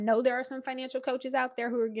know there are some financial coaches out there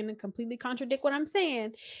who are going to completely contradict what I'm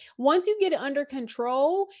saying. Once you get it under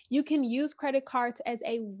control, you can use credit cards as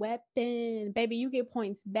a weapon. Baby, you get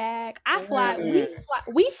points back.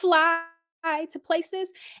 We fly to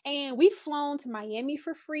places, and we've flown to Miami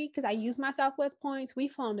for free because I use my Southwest points.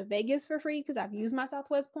 We've flown to Vegas for free because I've used my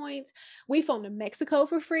Southwest points. We've flown to Mexico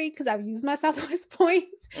for free because I've used my Southwest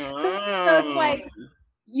points. So it's like,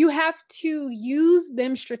 you have to use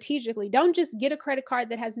them strategically. Don't just get a credit card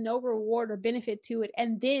that has no reward or benefit to it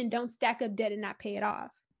and then don't stack up debt and not pay it off.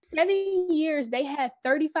 7 years, they had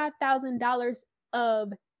 $35,000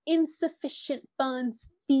 of insufficient funds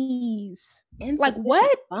fees. Insufficient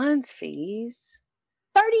what? Funds fees?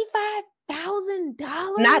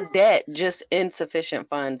 $35,000? Not debt, just insufficient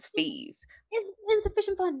funds fees.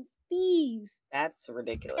 Insufficient funds fees. That's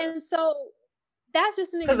ridiculous. And so that's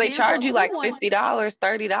just an example. Because they charge you like $50,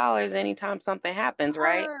 $30 anytime something happens,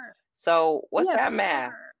 right? So what's that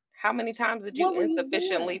math? How many times did you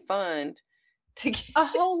insufficiently fund to get a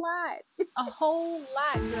whole lot,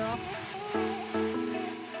 girl.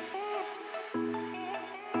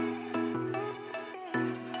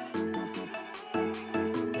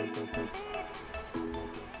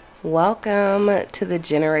 Welcome to the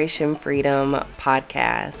Generation Freedom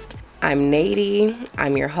podcast. I'm Nady,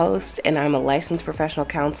 I'm your host, and I'm a licensed professional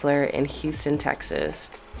counselor in Houston, Texas.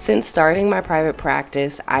 Since starting my private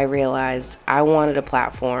practice, I realized I wanted a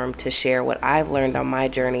platform to share what I've learned on my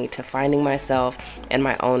journey to finding myself and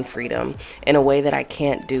my own freedom in a way that I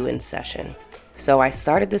can't do in session. So I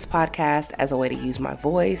started this podcast as a way to use my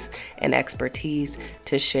voice and expertise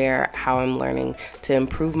to share how I'm learning to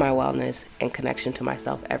improve my wellness and connection to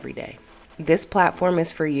myself every day. This platform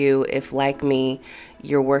is for you if, like me,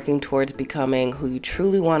 you're working towards becoming who you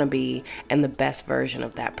truly want to be and the best version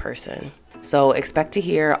of that person. So expect to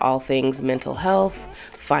hear all things mental health,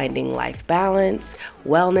 finding life balance,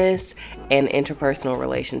 wellness, and interpersonal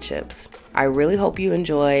relationships. I really hope you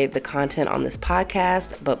enjoy the content on this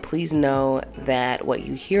podcast, but please know that what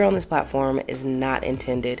you hear on this platform is not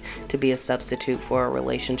intended to be a substitute for a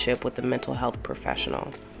relationship with a mental health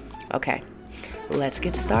professional. Okay, let's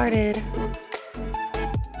get started.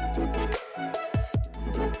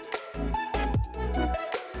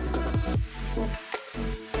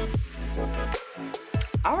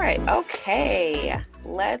 All right, okay,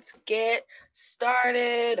 let's get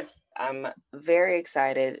started. I'm very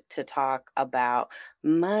excited to talk about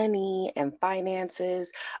money and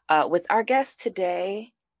finances with our guest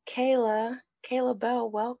today, Kayla. Kayla Bell,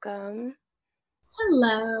 welcome.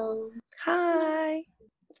 Hello. Hi.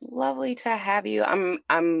 Lovely to have you.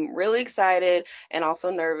 I'm really excited and also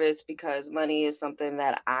nervous because money is something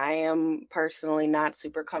that I am personally not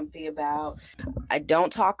super comfy about. I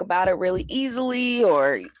don't talk about it really easily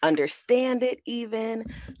or understand it even.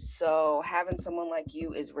 So having someone like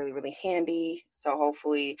you is really, really handy. So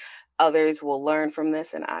hopefully others will learn from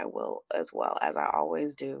this, and I will as well, as I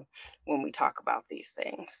always do when we talk about these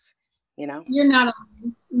things. You know? You're not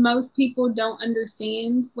alone. Most people don't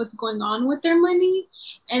understand what's going on with their money.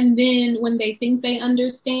 And then when they think they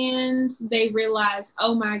understand, they realize,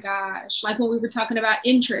 oh my gosh, like when we were talking about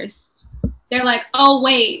interest, they're like, oh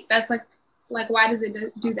wait, that's like why does it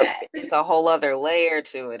do that? It's a whole other layer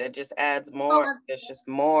to it. It just adds more. There's just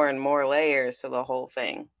more and more layers to the whole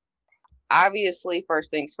thing. Obviously,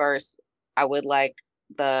 first things first, I would like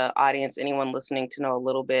the audience, anyone listening, to know a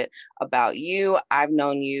little bit about you. I've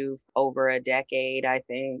known you over a decade, I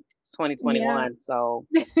think. It's 2021, so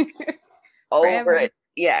over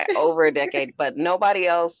a decade, but nobody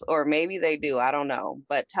else, or maybe they do, I don't know.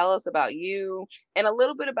 But tell us about you and a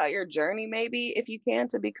little bit about your journey, maybe, if you can,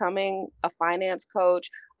 to becoming a finance coach,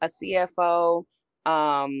 a CFO,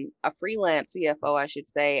 a freelance CFO, I should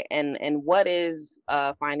say, and what is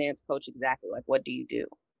a finance coach exactly? Like, what do you do?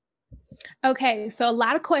 Okay, so a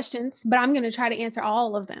lot of questions, but I'm going to try to answer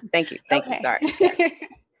all of them. Thank you. Sorry.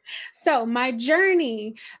 So my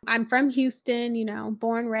journey, I'm from Houston,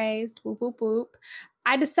 born, raised, whoop, whoop, whoop.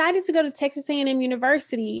 I decided to go to Texas A&M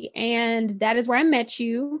University, and that is where I met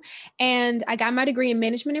you. And I got my degree in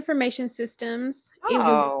management information systems.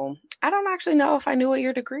 I don't actually know if I knew what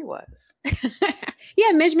your degree was.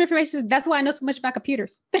 Yeah, management information. That's why I know so much about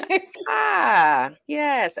computers.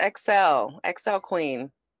 Yes, Excel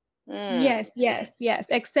queen. Yes.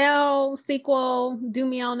 Excel, SQL, do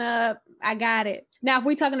me on up. I got it. Now, if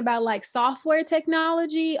we're talking about like software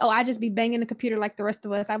technology, I just be banging the computer like the rest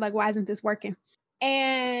of us. I'm like, why isn't this working?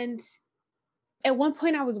 And at one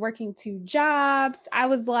point I was working 2 jobs. I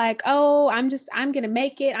was like, I'm going to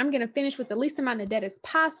make it. I'm going to finish with the least amount of debt as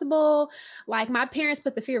possible. Like, my parents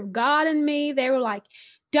put the fear of God in me. They were like,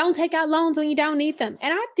 don't take out loans when you don't need them.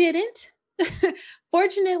 And I didn't.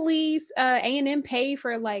 fortunately, A&M paid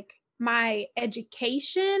for like my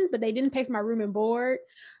education, but they didn't pay for my room and board.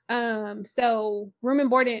 So room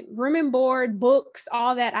and board, books,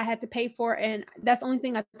 all that I had to pay for. And that's the only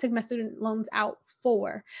thing I took my student loans out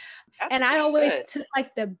for. That's and I always good. took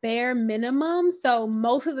like the bare minimum. So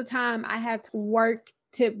most of the time I had to work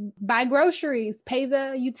to buy groceries, pay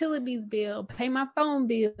the utilities bill, pay my phone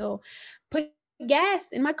bill, put gas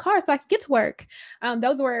in my car so I could get to work.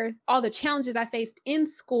 Those were all the challenges I faced in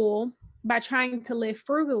school by trying to live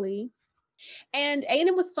frugally. And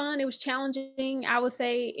A&M was fun. It was challenging. I would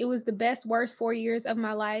say it was the best, worst 4 years of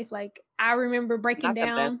my life. Like I remember breaking Not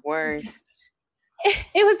down. The best, worst.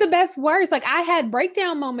 It was the best, worst. Like I had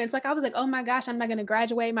breakdown moments. Like I was like, oh my gosh, I'm not going to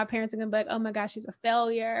graduate. My parents are going to be like, oh my gosh, she's a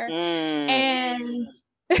failure. And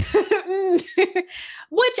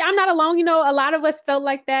which I'm not alone. You know, a lot of us felt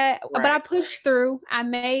like that, right. But I pushed through. I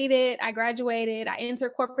made it. I graduated. I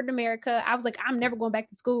entered corporate America. I was like, I'm never going back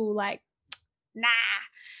to school. Like, nah.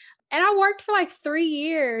 And I worked for like 3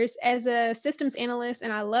 years as a systems analyst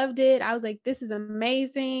and I loved it. I was like, this is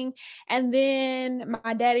amazing. And then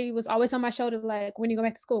my daddy was always on my shoulder, like, when you go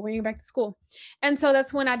back to school, when you go back to school. And so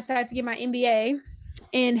that's when I decided to get my MBA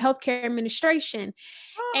in healthcare administration.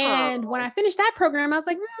 Oh. And when I finished that program, I was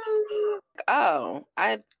like, oh,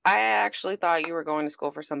 I actually thought you were going to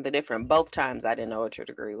school for something different. Both times I didn't know what your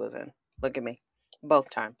degree was in. Look at me.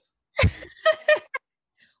 Both times.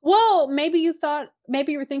 Well, maybe you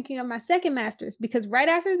were thinking of my second master's, because right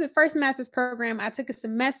after the first master's program, I took a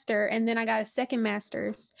semester and then I got a second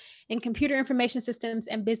master's in computer information systems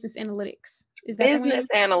and business analytics. Is that business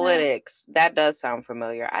analytics? That does sound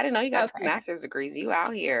familiar. I didn't know you got 2 master's degrees. You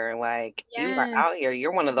out here, like you are out here.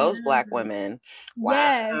 You're one of those Black women.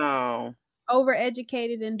 Wow. Yes.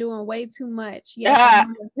 Overeducated and doing way too much. Yeah.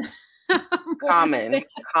 Common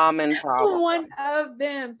problem. One of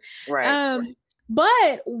them. Right.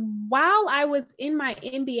 But while I was in my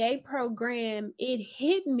MBA program, it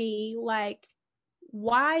hit me like,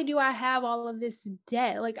 why do I have all of this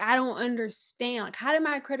debt? Like, I don't understand. Like, how did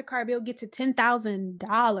my credit card bill get to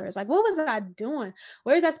 $10,000? Like, what was I doing?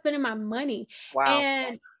 Where was I spending my money? Wow.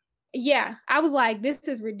 And yeah, I was like, this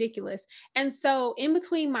is ridiculous. And so in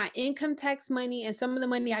between my income tax money and some of the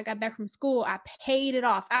money I got back from school, I paid it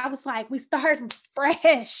off. I was like, we started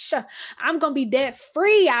fresh. I'm going to be debt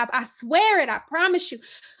free. I swear it. I promise you.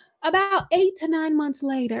 About 8 to 9 months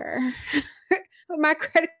later, my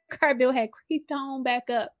credit card bill had creeped on back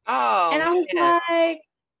up. Oh, and I was like,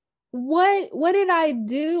 what did I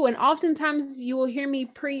do? And oftentimes you will hear me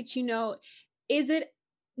preach, you know,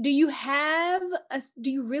 do you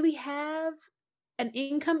really have an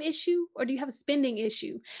income issue, or do you have a spending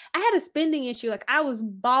issue? I had a spending issue. Like I was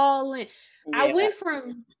balling. Yeah. I went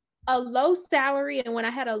from a low salary, and when I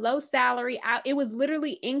had a low salary, it was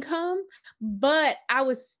literally income, but I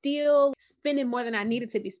was still spending more than I needed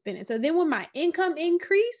to be spending. So then when my income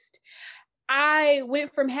increased, I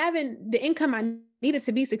went from having the income I needed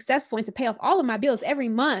to be successful and to pay off all of my bills every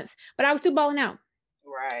month, but I was still balling out.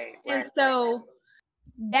 Right. And so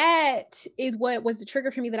that is what was the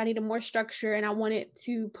trigger for me, that I needed more structure, and I wanted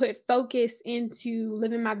to put focus into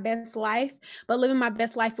living my best life, but living my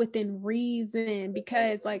best life within reason,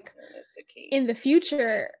 because like in the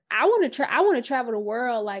future, I want to travel the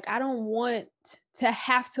world. Like I don't want to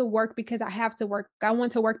have to work because I have to work. I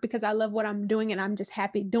want to work because I love what I'm doing and I'm just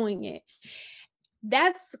happy doing it.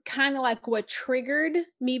 That's kind of like what triggered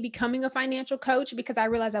me becoming a financial coach, because I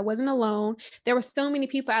realized I wasn't alone. There were so many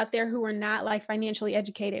people out there who were not like financially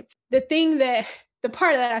educated. The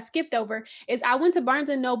part that I skipped over is I went to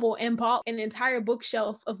Barnes and Noble and bought an entire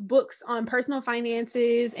bookshelf of books on personal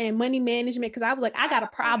finances and money management, because I was like, I got a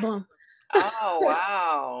problem. Oh,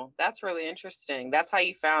 wow. That's really interesting. That's how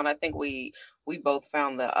you found, I think we both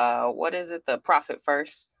found what is it? The Profit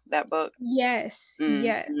First. That book? Yes. Mm-hmm.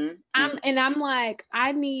 Yes. I'm like,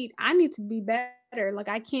 I need to be better. Like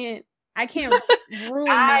I can't ruin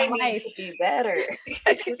my life. I need to be better.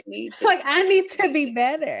 I just need to. Like I need to be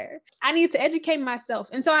better. I need to educate myself.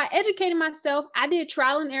 And so I educated myself. I did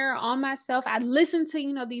trial and error on myself. I listened to,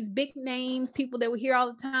 you know, these big names, people that we hear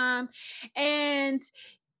all the time. And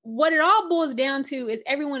what it all boils down to is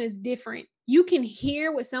everyone is different. You can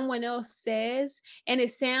hear what someone else says and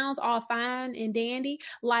it sounds all fine and dandy,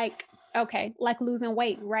 like losing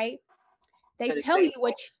weight, right? They tell you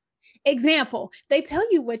they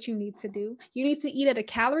tell you what you need to do. You need to eat at a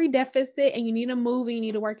calorie deficit, and you need to move, and you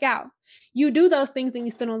need to work out. You do those things and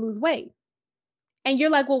you still don't lose weight. And you're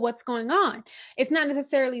like, well, what's going on? It's not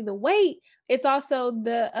necessarily the weight. It's also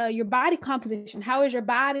your body composition. How is your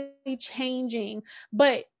body changing?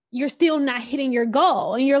 But you're still not hitting your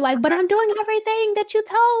goal. And you're like, but I'm doing everything that you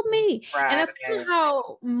told me. Right. And that's kind of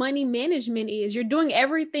how money management is. You're doing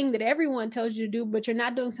everything that everyone tells you to do, but you're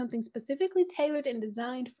not doing something specifically tailored and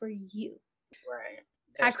designed for you. Right.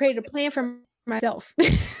 I created a plan for myself.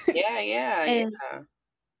 Yeah.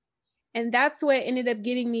 And that's what ended up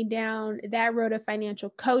getting me down that road of financial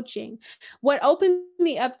coaching. What opened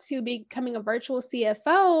me up to becoming a virtual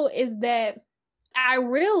CFO is that I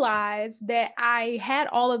realized that I had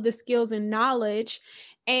all of the skills and knowledge,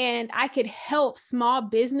 and I could help small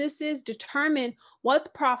businesses determine what's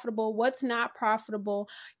profitable, what's not profitable.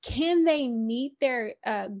 Can they meet their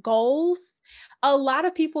goals? A lot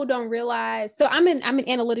of people don't realize. So I'm an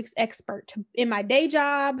analytics expert in my day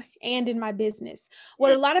job and in my business.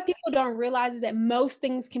 What a lot of people don't realize is that most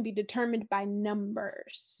things can be determined by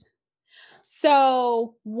numbers.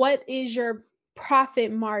 So what is your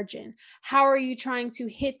profit margin? How are you trying to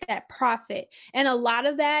hit that profit? And a lot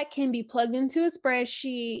of that can be plugged into a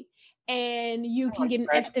spreadsheet, and you can get an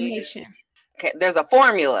estimation. Okay, there's a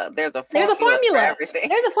formula. There's a formula for everything.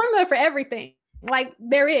 There's a formula for everything. Like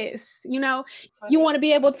there is, you want to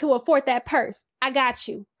be able to afford that purse. I got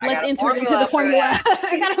you. Let's enter it into the formula.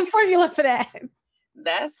 I got a formula for that.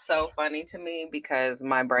 That's so funny to me because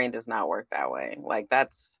my brain does not work that way. Like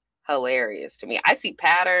that's hilarious to me. I see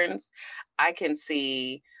patterns. I can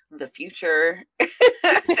see the future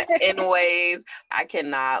in ways I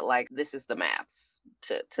cannot, like, this is the maths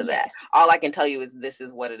to that. All I can tell you is this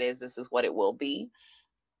is what it is. This is what it will be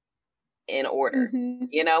in order,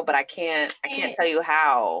 but I can't tell you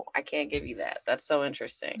how. I can't give you that. That's so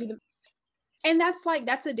interesting. And that's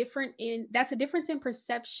a difference in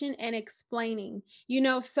perception and explaining,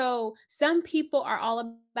 so some people are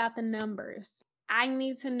all about the numbers. I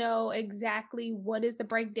need to know exactly what is the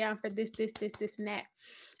breakdown for this, and that.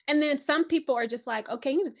 And then some people are just like,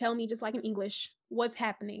 okay, you need to tell me just like in English, what's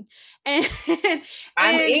happening. And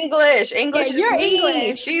I'm English. English is you're me.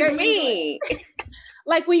 English. She's you're me.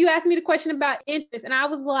 Like when you asked me the question about interest, and I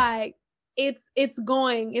was like, it's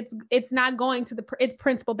not going to it's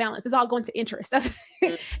principal balance. It's all going to interest. That's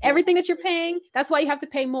everything that you're paying. That's why you have to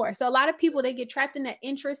pay more. So a lot of people, they get trapped in that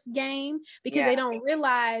interest game because they don't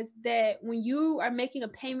realize that when you are making a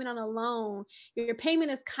payment on a loan, your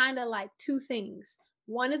payment is kind of like two things.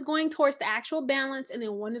 One is going towards the actual balance, and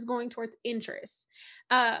then one is going towards interest.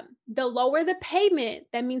 The lower the payment,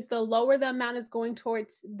 that means the lower the amount is going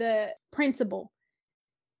towards the principal.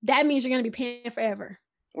 That means you're going to be paying forever.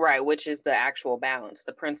 Right, which is the actual balance.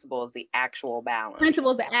 The principal is the actual balance.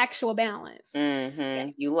 Principal is the actual balance. Yeah.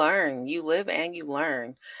 You learn, you live and you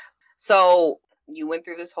learn. So you went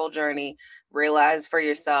through this whole journey, realized for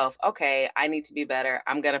yourself, okay, I need to be better.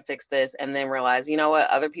 I'm going to fix this. And then realize, you know what?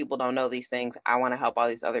 Other people don't know these things. I want to help all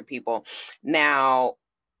these other people. Now,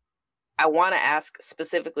 I want to ask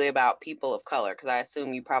specifically about people of color, because I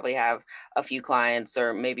assume you probably have a few clients,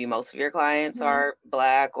 or maybe most of your clients are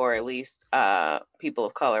Black, or at least people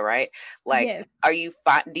of color, right? Like,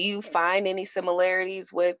 do you find any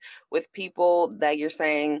similarities with people that you're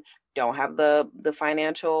saying don't have the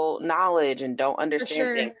financial knowledge and don't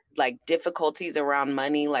understand things, like difficulties around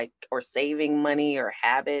money, like, or saving money or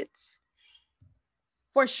habits?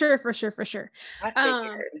 For sure. I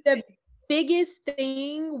figured. The biggest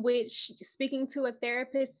thing, which speaking to a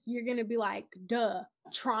therapist, you're going to be like, duh,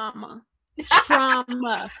 trauma.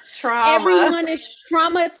 Everyone is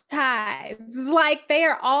traumatized. It's like they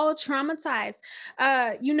are all traumatized.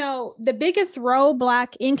 The biggest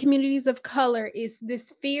roadblock in communities of color is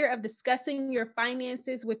this fear of discussing your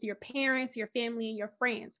finances with your parents, your family, and your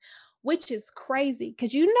friends, which is crazy.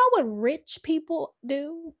 Because you know what rich people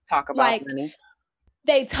do? Talk about money.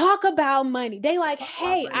 They talk about money. They like,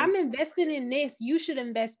 hey, I'm investing in this. You should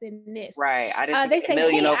invest in this. Right. I just made $1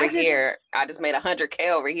 million over here. I just made $100K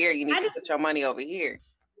over here. You need to put your money over here.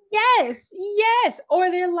 Yes. Or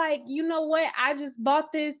they're like, you know what? I just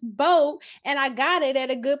bought this boat and I got it at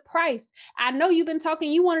a good price. I know you've been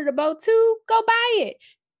talking. You wanted a boat too. Go buy it.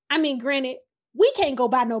 I mean, granted, we can't go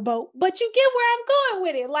buy no boat, but you get where I'm going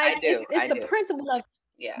with it. Like it's the principle of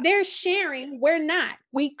they're sharing. We're not.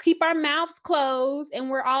 We keep our mouths closed and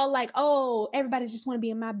we're all like, oh, everybody just want to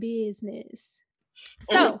be in my business.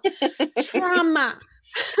 So trauma.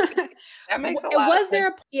 That makes a lot of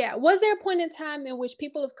sense. Was there a point in time in which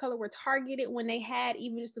people of color were targeted when they had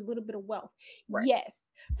even just a little bit of wealth? Right. Yes.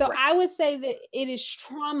 So I would say that it is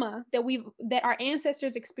trauma that our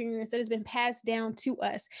ancestors experienced that has been passed down to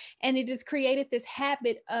us. And it just created this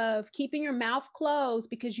habit of keeping your mouth closed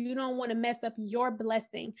because you don't want to mess up your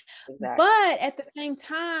blessing. Exactly. But at the same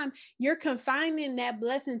time, you're confining that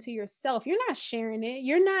blessing to yourself. You're not sharing it.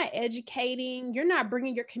 You're not educating. You're not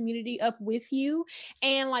bringing your community up with you.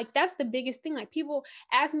 And like, that's the biggest thing. Like, people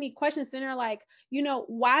ask me questions and they're like,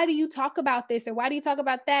 why do you talk about this? Or why do you talk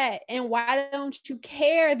about that? And why don't you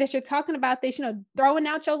care that you're talking about this, throwing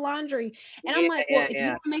out your laundry? And I'm like, well, if you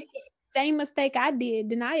don't make the same mistake I did,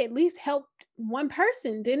 then I at least helped one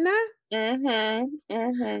person, didn't I?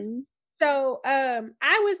 So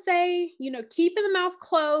I would say, keeping the mouth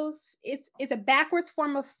closed, it's a backwards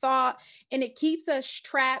form of thought, and it keeps us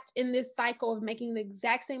trapped in this cycle of making the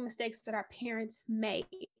exact same mistakes that our parents made.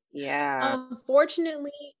 Yeah.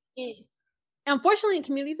 Unfortunately, in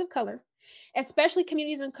communities of color, especially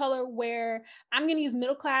communities of color where I'm going to use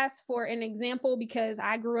middle class for an example, because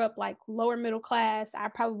I grew up like lower middle class.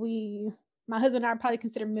 My husband and I are probably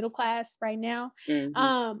considered middle class right now.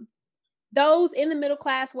 Those in the middle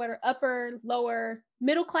class, whether upper, lower,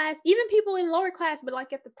 middle class, even people in lower class, but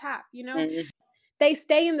like at the top, they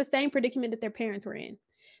stay in the same predicament that their parents were in.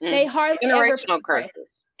 They hardly generational ever progress.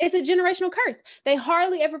 curses. It's a generational curse. They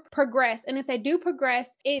hardly ever progress. And if they do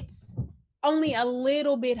progress, it's only a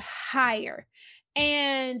little bit higher.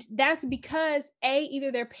 And that's because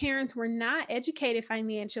either their parents were not educated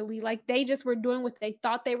financially, like they just were doing what they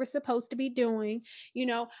thought they were supposed to be doing.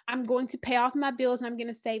 I'm going to pay off my bills and I'm going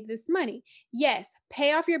to save this money. Yes,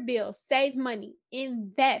 pay off your bills, save money,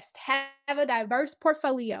 invest, have a diverse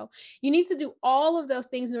portfolio. You need to do all of those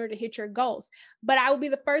things in order to hit your goals. But I will be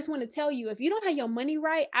the first one to tell you, if you don't have your money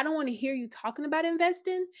right, I don't want to hear you talking about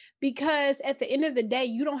investing, because at the end of the day,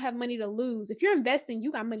 you don't have money to lose. If you're investing,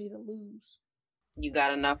 you got money to lose. You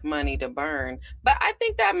got enough money to burn. But I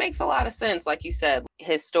think that makes a lot of sense. Like you said,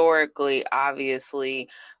 historically, obviously,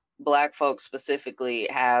 Black folks specifically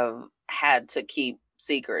have had to keep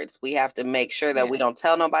secrets. We have to make sure that we don't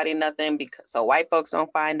tell nobody nothing, because so white folks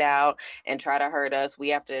don't find out and try to hurt us. We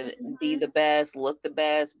have to be the best, look the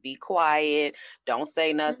best, be quiet, don't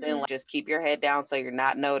say nothing, like, just keep your head down so you're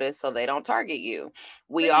not noticed, so they don't target you.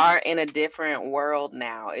 We are in a different world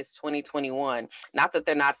now. It's 2021. Not that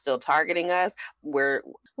they're not still targeting us. We're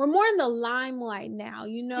more in the limelight now.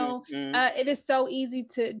 It is so easy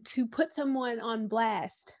to put someone on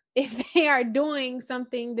blast if they are doing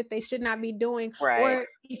something that they should not be doing, or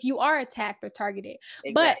if you are attacked or targeted.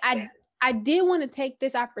 Exactly. But I did want to take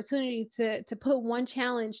this opportunity to put one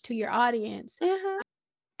challenge to your audience.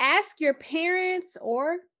 Ask your parents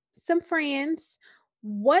or some friends,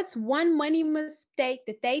 what's one money mistake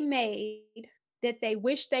that they made that they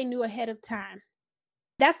wish they knew ahead of time?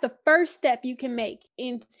 That's the first step you can make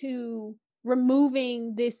into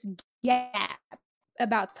removing this gap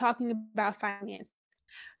about talking about finance.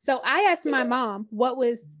 So I asked my mom what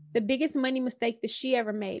was the biggest money mistake that she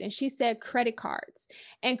ever made. And she said credit cards.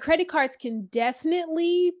 And credit cards can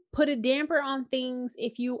definitely put a damper on things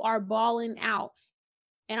if you are balling out.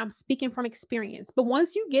 And I'm speaking from experience. But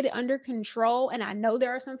once you get it under control, and I know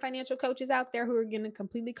there are some financial coaches out there who are going to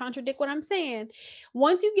completely contradict what I'm saying.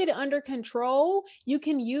 Once you get it under control, you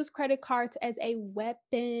can use credit cards as a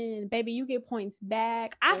weapon. Baby, you get points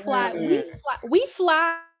back. We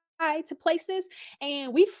fly to places,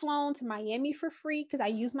 and we've flown to Miami for free because I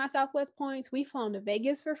use my Southwest points. We've flown to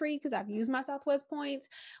Vegas for free because I've used my Southwest points.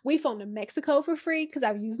 We've flown to Mexico for free because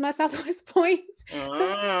I've used my Southwest points.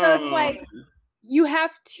 So it's like, you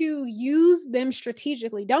have to use them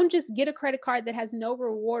strategically. Don't just get a credit card that has no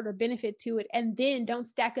reward or benefit to it, and then don't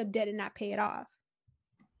stack up debt and not pay it off.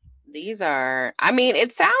 These are,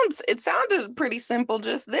 it sounded pretty simple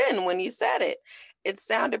just then when you said it. It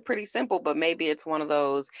sounded pretty simple, but maybe it's one of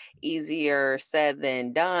those easier said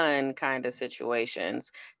than done kind of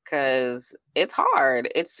situations, because it's hard.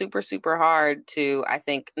 It's super, super hard to, I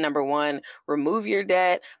think, number one, remove your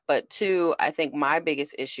debt. But two, I think my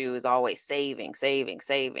biggest issue is always saving.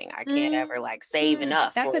 I can't ever save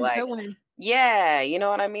enough. That's a good one. Yeah, you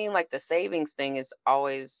know what I mean? Like the savings thing is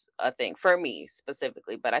always a thing for me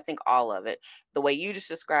specifically, but I think all of it, the way you just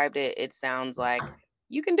described it, it sounds like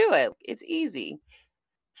you can do it. It's easy.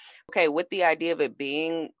 Okay, with the idea of it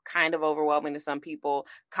being kind of overwhelming to some people,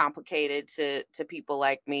 complicated to people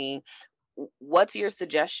like me, what's your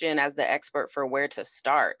suggestion as the expert for where to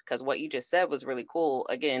start? Because what you just said was really cool.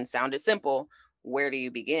 Again, sounded simple. Where do you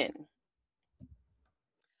begin?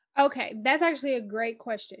 Okay, that's actually a great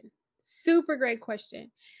question. Super great question.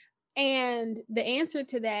 And the answer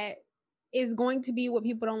to that is going to be what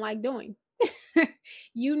people don't like doing.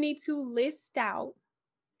 You need to list out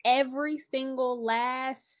every single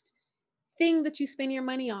last thing that you spend your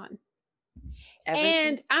money on. Everything,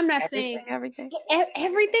 and I'm not saying everything,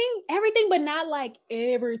 but not like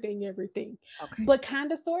everything. Okay. But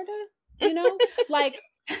kind of, sort of, like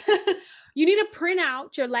you need to print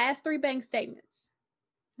out your last 3 bank statements.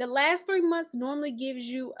 The last 3 months normally gives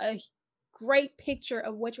you a great picture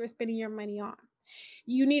of what you're spending your money on.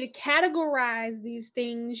 You need to categorize these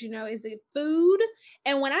things. Is it food?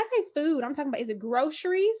 And when I say food, I'm talking about, is it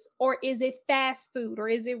groceries or is it fast food or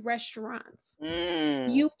is it restaurants?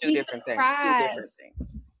 You Two different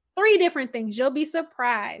things. 3 different things. You'll be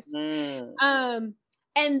surprised. And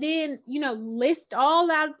then, list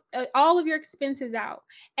all of your expenses out.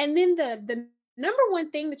 And then the number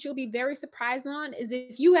one thing that you'll be very surprised on is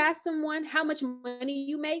if you ask someone how much money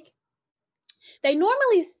you make, they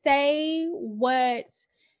normally say what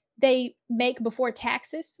they make before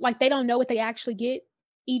taxes. Like, they don't know what they actually get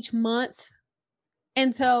each month.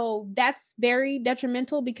 And so that's very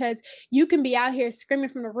detrimental, because you can be out here screaming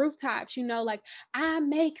from the rooftops, like, I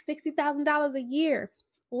make $60,000 a year.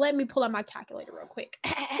 Let me pull out my calculator real quick.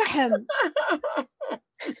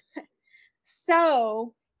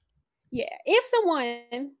 So, yeah, if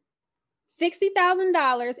someone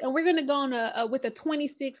 $60,000, and we're gonna go on with a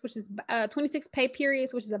 26, which is 26 pay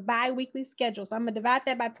periods, which is a bi-weekly schedule. So I'm gonna divide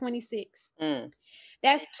that by 26.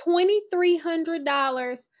 That's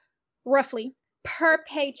 $2,300 roughly per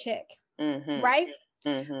paycheck, right?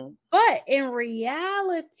 But in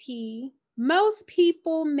reality, most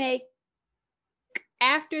people make,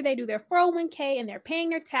 after they do their 401k and they're paying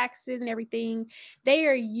their taxes and everything, they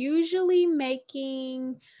are usually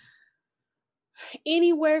making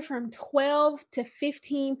anywhere from 12 to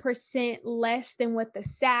 15% less than what the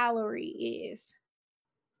salary is.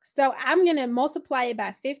 So I'm going to multiply it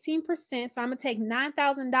by 15%. So I'm going to take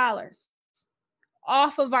 $9,000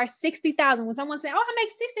 off of our 60,000. When someone says, oh, I make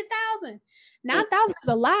 60,000, 9,000 is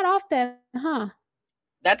a lot off that, huh?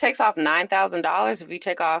 That takes off $9,000 if you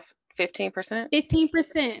take off 15%?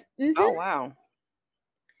 15%. Oh, wow.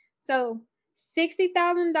 So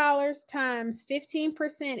 $60,000 times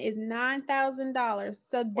 15% is $9,000.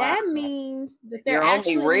 So that means that they're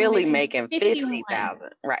only really making 50,000,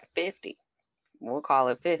 right? 50. We'll call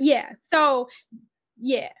it 50. Yeah. So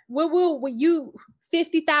yeah, we'll you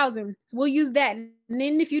 50,000. We'll use that. And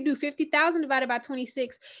then if you do 50,000 divided by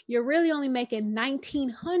 26, you're really only making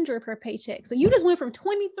 $1,900 per paycheck. So you just went from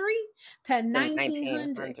 23 to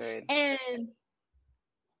 $1,900. And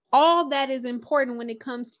all that is important when it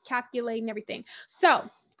comes to calculating everything. So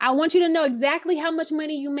I want you to know exactly how much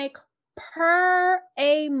money you make per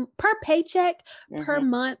paycheck, per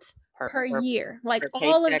month, per year. Like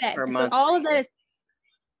all of that. So all of that is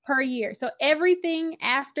per year. So everything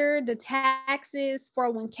after the taxes,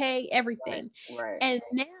 401k, everything. Right. And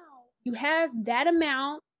now you have that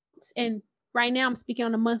amount. And right now I'm speaking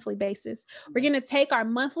on a monthly basis. We're going to take our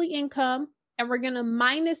monthly income and we're going to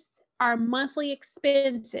minus our monthly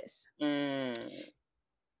expenses.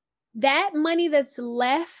 That money that's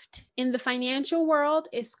left in the financial world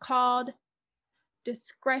is called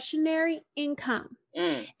discretionary income.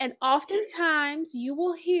 And oftentimes you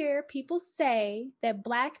will hear people say that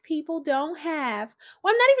Black people don't have,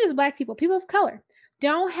 well, not even just Black people of color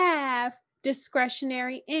don't have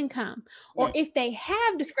discretionary income. Or if they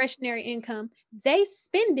have discretionary income, they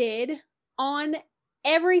spend it on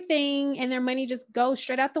everything and their money just goes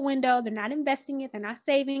straight out the window. They're not investing it. They're not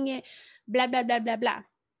saving it, blah, blah, blah, blah, blah.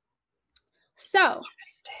 So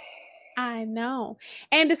I know.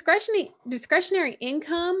 And discretionary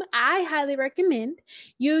income, I highly recommend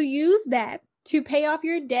you use that to pay off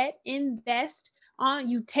your debt, invest on,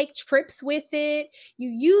 you take trips with it, you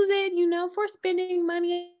use it, for spending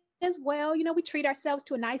money as well. We treat ourselves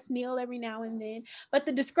to a nice meal every now and then, but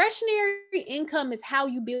the discretionary income is how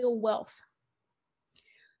you build wealth.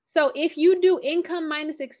 So if you do income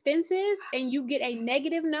minus expenses and you get a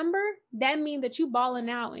negative number, that means that you balling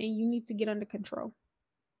out and you need to get under control.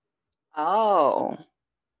 Oh.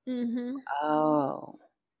 Oh.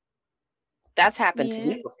 That's happened to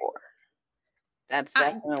me before. That's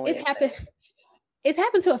definitely it's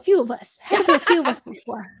happened to a few of us.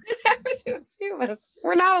 Before. It happened to a few of us.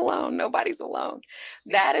 We're not alone. Nobody's alone.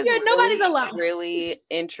 That is nobody's alone. Really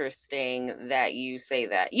interesting that you say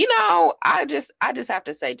that. I just have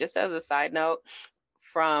to say, just as a side note,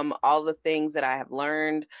 from all the things that I have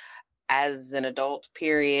learned as an adult,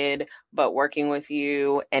 period, but working with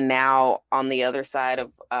you, and now on the other side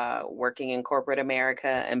of working in corporate America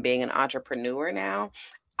and being an entrepreneur now,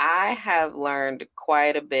 I have learned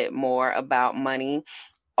quite a bit more about money,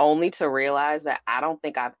 only to realize that I don't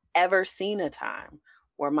think I've ever seen a time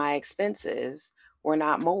where my expenses were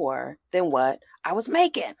not more than what I was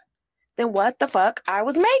making, than what the fuck I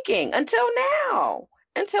was making until now.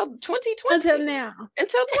 Until 2020. Until now.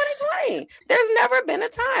 Until 2020. There's never been a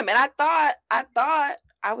time. And I thought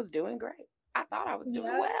I was doing great. I thought I was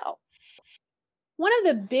doing well. one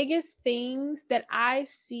of the biggest things that I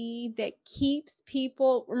see that keeps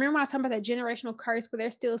people, remember I was talking about that generational curse where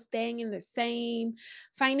they're still staying in the same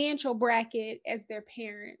financial bracket as their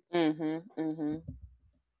parents. I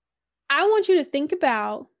want you to think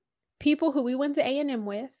about people who we went to A&M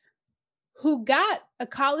with, who got a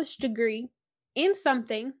college degree in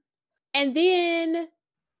something, and then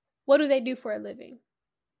what do they do for a living?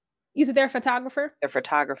 You said they're a photographer? They're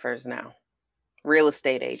photographers now. Real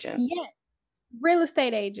estate agents. Yeah. Real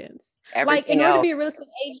estate agents. Everything like in order else. to be a real estate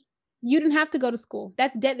agent, you didn't have to go to school.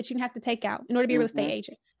 That's debt that you didn't have to take out in order to be a real estate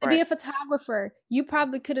agent. To be a photographer, you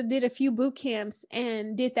probably could have did a few boot camps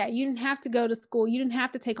and did that. You didn't have to go to school. You didn't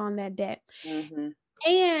have to take on that debt.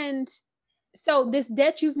 And so this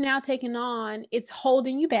debt you've now taken on, it's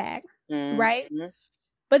holding you back, right?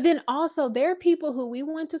 But then also there are people who we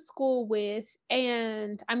went to school with,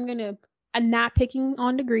 and I'm not picking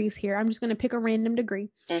on degrees here. I'm just going to pick a random degree.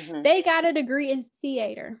 They got a degree in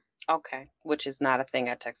theater. Okay. Which is not a thing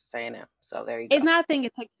at Texas A&M. So there you go. It's not a thing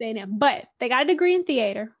at Texas A&M, but they got a degree in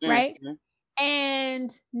theater, right? And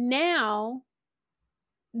now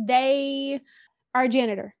they are a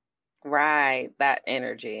janitor. Right. That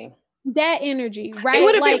energy, right? It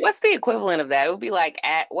would have been, what's the equivalent of that? It would be like,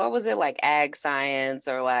 what was it, like ag science,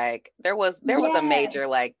 or like there was a major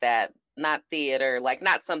like that, not theater, like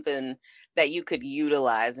not something that you could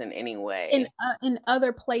utilize in any way. In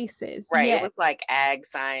other places. Right. Yes. It was like ag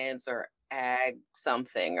science or ag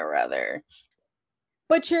something or other.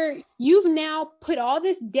 But you've now put all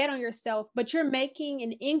this debt on yourself, but you're making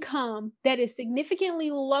an income that is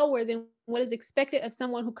significantly lower than what is expected of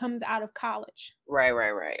someone who comes out of college. Right.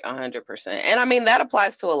 100%. And I mean, that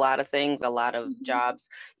applies to a lot of things, a lot of jobs,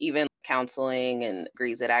 even counseling and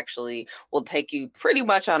degrees that actually will take you pretty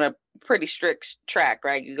much on a pretty strict track,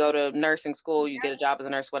 right? You go to nursing school, you get a job as a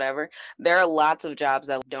nurse, whatever. There are lots of jobs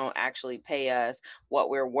that don't actually pay us what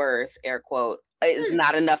we're worth, air quote. It's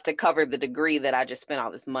not enough to cover the degree that I just spent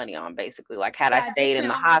all this money on, basically. Like, had I stayed in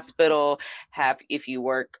the hospital, if you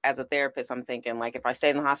work as a therapist, I'm thinking, like, if I stayed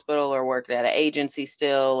in the hospital or worked at an agency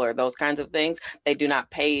still or those kinds of things, they do not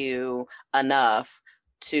pay you enough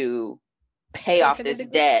to pay off this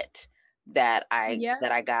debt that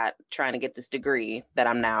I got trying to get this degree that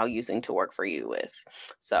I'm now using to work for you with.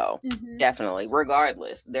 So definitely,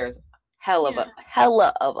 regardless, there's hella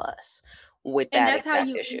of us with that. And that's how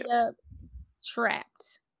you issue. End up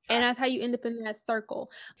trapped. And that's how you end up in that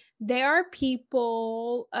circle. There are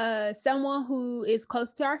people, someone who is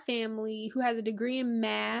close to our family who has a degree in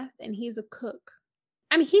math and he's a cook.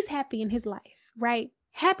 I mean, he's happy in his life, right?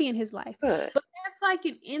 Happy in his life. Good. But that's like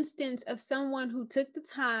an instance of someone who took the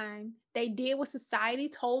time, they did what society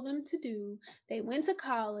told them to do. They went to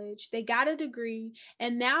college, they got a degree,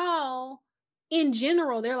 and now in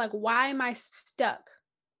general, they're like, why am I stuck?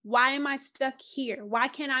 Why am I stuck here? Why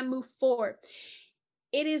can't I move forward?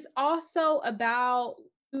 It is also about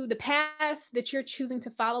the path that you're choosing to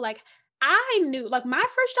follow. Like, I knew, like, my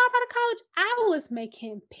first job out of college, I was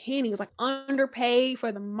making pennies, like underpaid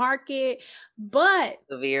for the market. But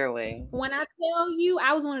severely, when I tell you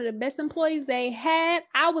I was one of the best employees they had,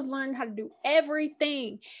 I was learning how to do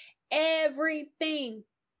everything.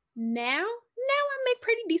 Now I make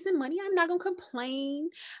pretty decent money. I'm not going to complain.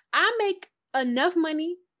 I make enough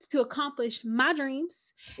money to accomplish my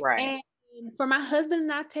dreams. Right. And for my husband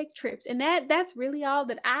and I take trips. And that's really all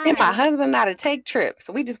that and my husband and I to take trips.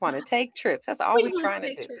 We just want to take trips. That's all we're trying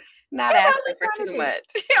to do. Not asking for too much.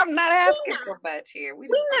 I'm not asking for much here. We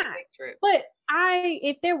just want to take trips. But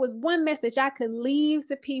if there was one message I could leave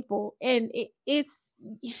to people, and it's,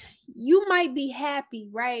 you might be happy,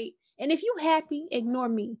 right? And if you happy, ignore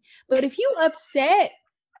me. But if you upset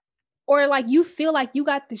or like you feel like you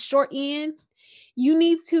got the short end, you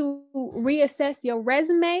need to reassess your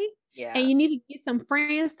resume. Yeah. And you need to get some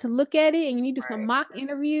friends to look at it, and you need to do some mock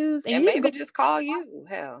interviews. And maybe just call you.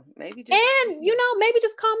 Hell, maybe just. And, maybe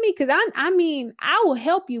just call me, because I will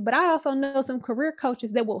help you, but I also know some career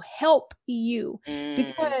coaches that will help you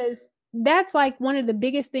because that's like one of the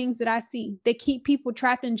biggest things that I see that keep people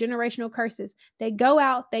trapped in generational curses. They go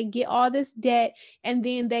out, they get all this debt, and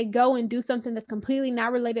then they go and do something that's completely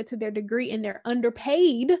not related to their degree, and they're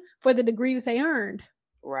underpaid for the degree that they earned.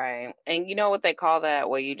 Right. And you know what they call that,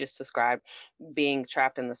 what you just described, being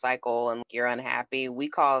trapped in the cycle and you're unhappy? We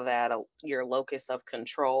call that your locus of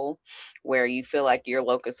control, where you feel like your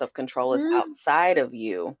locus of control is outside of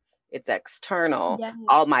you. It's external. Yeah.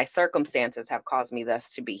 All my circumstances have caused me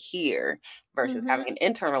thus to be here, versus having an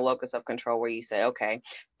internal locus of control where you say, okay,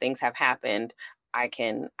 things have happened. I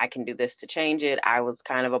can do this to change it. I was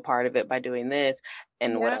kind of a part of it by doing this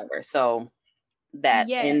and whatever. So that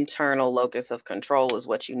internal locus of control is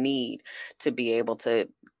what you need to be able to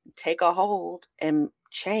take a hold and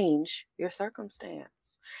change your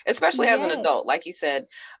circumstance, especially as an adult. Like you said,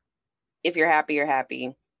 if you're happy, you're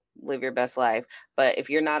happy, live your best life. But if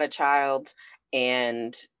you're not a child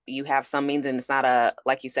and you have some means, and it's not a,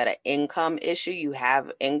 like you said, an income issue, you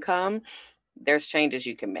have income, there's changes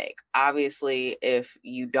you can make. Obviously, if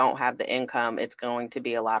you don't have the income, it's going to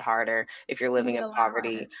be a lot harder. If you're living in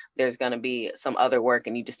poverty, there's going to be some other work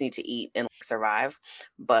and you just need to eat and survive.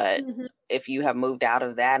 But if you have moved out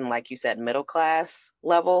of that and, like you said, middle class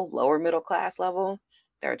level, lower middle class level,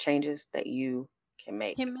 there are changes that you can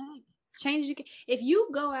make. Changes you can. If you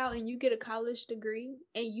go out and you get a college degree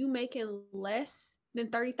and you making less than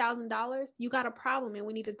 $30,000, you got a problem and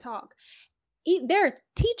we need to talk. There are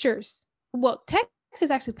teachers. Well, Texas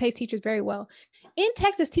actually pays teachers very well. In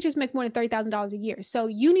Texas, teachers make more than $30,000 a year. So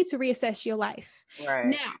you need to reassess your life. Right.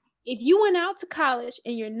 Now, if you went out to college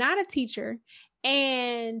and you're not a teacher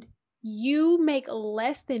and you make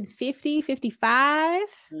less than 50, 55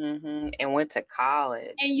 and went to college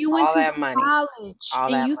and you went to college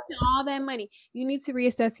and you spent all that money, you need to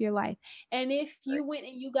reassess your life. And if you went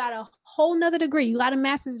and you got a whole nother degree, you got a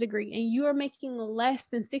master's degree and you're making less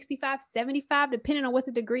than 65, 75, depending on what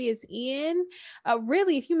the degree is in,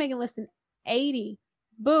 really, if you're making less than 80,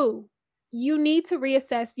 boo, you need to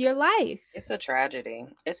reassess your life. It's a tragedy.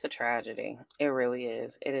 It's a tragedy. It really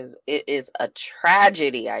is. It is a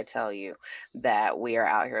tragedy, I tell you, that we are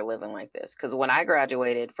out here living like this. Because when I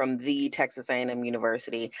graduated from the Texas A&M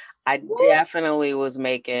University, I definitely was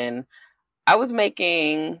making,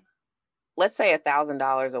 let's say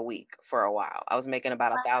 $1,000 a week for a while. I was making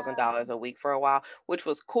about $1,000 a week for a while, which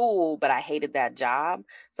was cool, but I hated that job.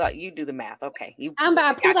 So you do the math. Okay. I'm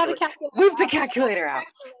about to pull out the calculator. Move the calculator out.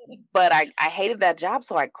 But I hated that job.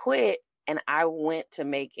 So I quit and I went to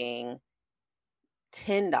making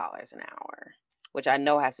 $10 an hour, which I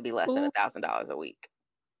know has to be less than $1,000 a week.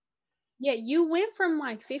 Yeah, you went from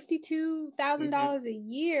like $52,000 a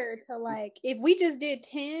year to like, if we just did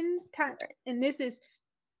 10 times, and this is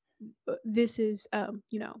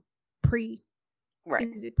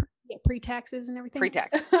pre-taxes and everything.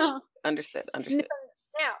 Pre-tax. Understood.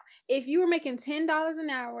 Now, if you were making $10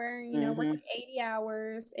 an hour, working 80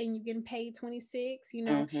 hours and you getting paid 26,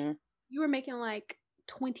 you were making like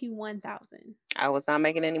 21,000. I was not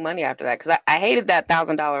making any money after that because I hated that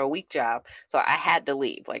 $1,000 a week job. So I had to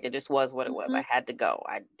leave. Like, it just was what it was. I had to go.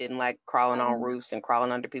 I didn't like crawling on roofs and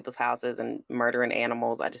crawling under people's houses and murdering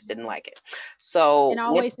animals. I just didn't like it. So and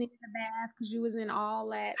always needed a bath because you was in all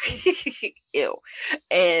that. Ew.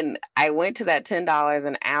 And I went to that $10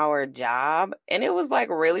 an hour job and it was like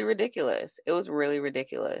really ridiculous. It was really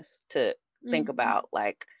ridiculous to think about,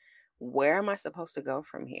 like, where am I supposed to go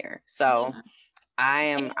from here? So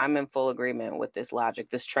I'm in full agreement with this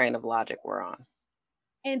logic, this train of logic we're on.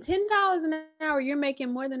 And $10 an hour, you're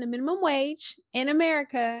making more than the minimum wage in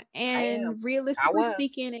America. And realistically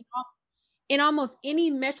speaking, in almost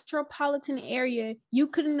any metropolitan area, you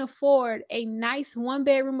couldn't afford a nice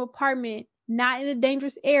 1-bedroom apartment, not in a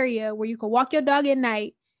dangerous area where you can walk your dog at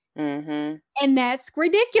night. And that's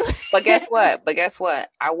ridiculous. But guess what?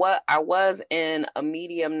 I was in a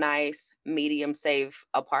medium safe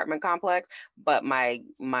apartment complex, but my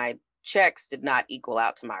checks did not equal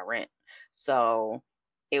out to my rent. So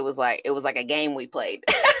it was like a game we played.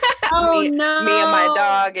 Oh no. Me and my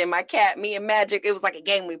dog and my cat, me and Magic. It was like a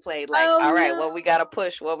game we played. Like, all right, well, we gotta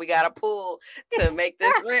push, we gotta pull to make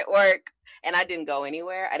this rent work. And I didn't go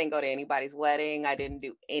anywhere. I didn't go to anybody's wedding. I didn't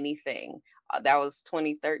do anything. That was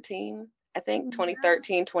 2013, I think.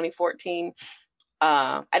 2013, 2014.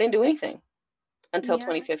 I didn't do anything until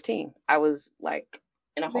 2015. I was like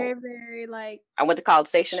in a hole. Very, very like. I went to College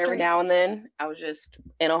Station every now and then. I was just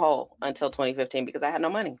in a hole until 2015 because I had no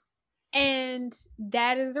money. And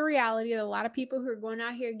that is the reality of a lot of people who are going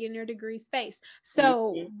out here getting their degrees face.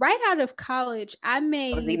 So right out of college, I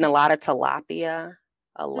was eating a lot of tilapia.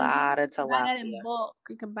 A lot of tilapia. Buy that in bulk.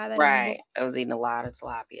 You can buy that right. in bulk. I was eating a lot of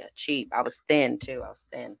tilapia. Cheap. I was thin too.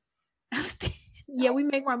 Yeah, we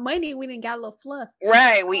make more money. We didn't got a little fluff.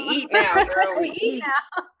 Right. We eat now, girl. We eat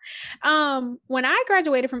now. When I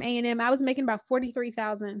graduated from A&M, I was making about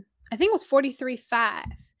 $43,000. I think it was $43,500.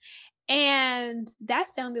 And that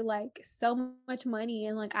sounded like so much money.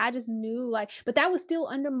 And like, I just knew but that was still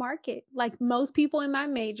under market. Like most people in my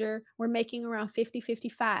major were making around 50,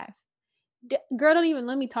 55. Girl, don't even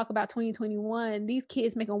let me talk about 2021. These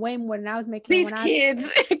kids making way more than I was making. These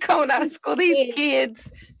kids coming out of school. These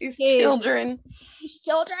kids. These children. These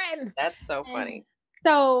children. That's so funny.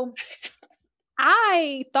 So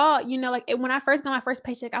I thought, like when I first got my first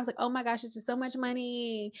paycheck, I was like, oh my gosh, this is so much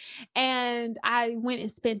money. And I went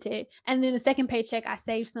and spent it. And then the second paycheck, I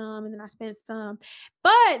saved some and then I spent some.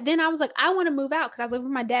 But then I was like, I want to move out because I was living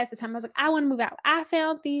with my dad at the time. I was like, I want to move out. I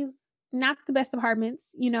found these not the best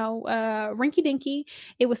apartments, rinky dinky.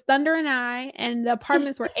 It was Thunder and and the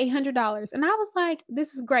apartments were $800. And I was like,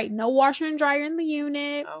 this is great. No washer and dryer in the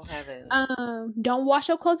unit. Oh heavens. Don't wash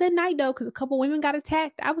your clothes at night though, because a couple women got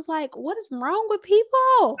attacked. I was like, what is wrong with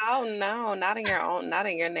people? Oh no, not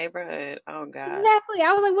in your neighborhood. Oh God. Exactly.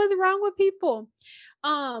 I was like, what's wrong with people?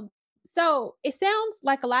 So it sounds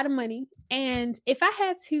like a lot of money. And if I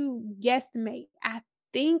had to guesstimate, I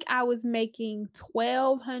think I was making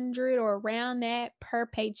 $1,200 or around that per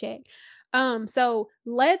paycheck. So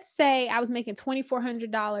let's say I was making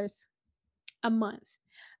 $2,400 a month.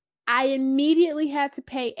 I immediately had to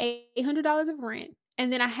pay $800 of rent.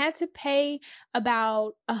 And then I had to pay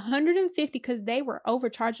about $150 because they were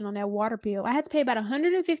overcharging on that water bill. I had to pay about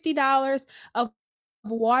 $150 of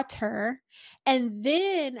water. And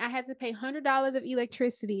then I had to pay $100 of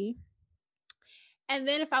electricity. And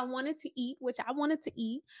then if I wanted to eat, which I wanted to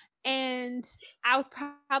eat, and I was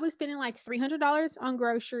probably spending like $300 on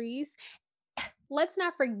groceries. Let's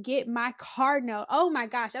not forget my car note. Oh my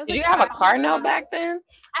gosh. Did you have a car note back then?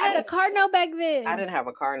 I had a car note back then. I didn't have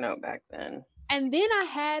a car note back then. And then I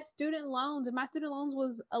had student loans, and my student loans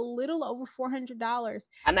was a little over $400.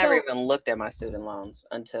 I never even looked at my student loans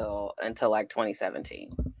until like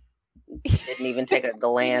 2017. Didn't even take a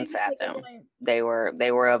glance at them. They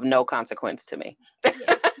were of no consequence to me. Yes.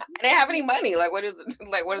 I didn't have any money. Like what do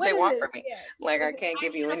they want from me? Yeah. Like I can't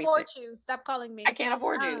give you anything. Afford you. Stop calling me. I can't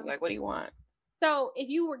afford you. Like what do you want? So if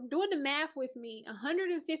you were doing the math with me,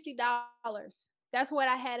 $150, that's what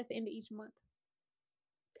I had at the end of each month.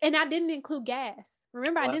 And I didn't include gas.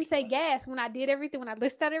 Remember, I didn't say gas when I did everything, when I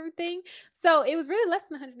listed out everything. So it was really less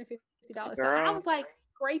than $150. So I was like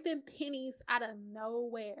scraping pennies out of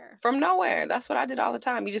nowhere. From nowhere. That's what I did all the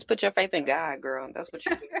time. You just put your faith in God, girl. That's what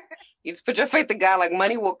you do. You just put your faith in God. Like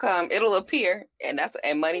money will come. It'll appear. And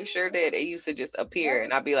money sure did. It used to just appear.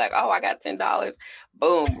 And I'd be like, oh, I got $10.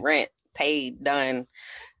 Boom, rent, paid, done.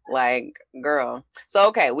 Like, girl. So,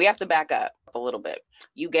 okay, we have to back up a little bit.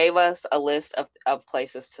 You gave us a list of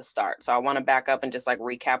places to start. So I want to back up and just like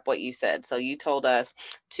recap what you said. So you told us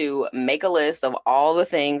to make a list of all the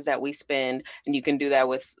things that we spend, and you can do that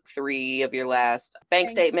with 3 of your last bank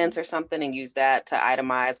statements or something and use that to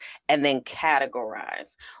itemize and then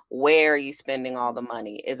categorize. Where are you spending all the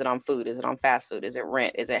money? Is it on food? Is it on fast food? Is it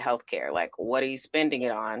rent? Is it healthcare? Like, what are you spending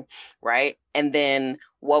it on? Right. And then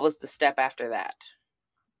what was the step after that?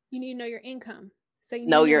 You need to know your income. So you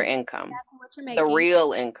know your income, the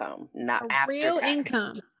real income, not the after real taxes.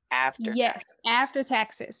 Income. After taxes. After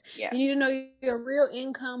taxes. Yes. You need to know your real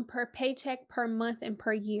income per paycheck, per month, and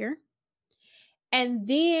per year. And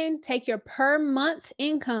then take your per month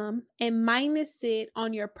income and minus it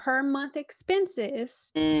on your per month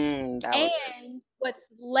expenses. And what's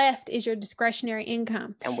left is your discretionary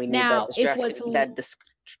income. And we need that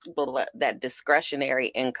discretionary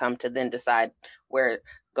income to then decide where it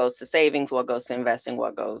goes to savings, what goes to investing,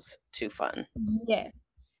 what goes to fun. Yes.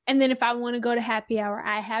 And then if I want to go to happy hour,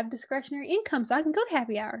 I have discretionary income, so I can go to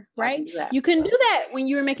happy hour, right? You couldn't do that when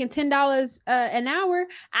you were making $10 an hour.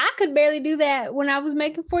 I could barely do that when I was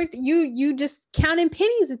making $40. You just counting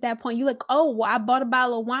pennies at that point. You like, oh, well, I bought a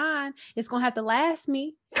bottle of wine. It's gonna have to last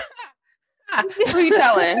me. Who you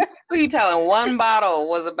telling? Who you telling? One bottle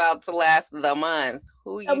was about to last the month.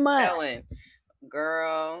 Who you telling?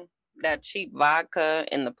 Girl, that cheap vodka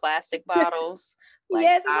in the plastic bottles. Like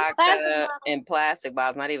yes, vodka in plastic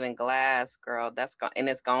bottles, not even glass, girl. And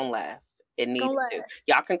it's gonna last. It needs to.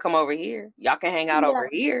 Y'all can come over here. Y'all can hang out over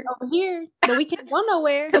here. Over here. But we can't go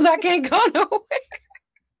nowhere. Because I can't go nowhere.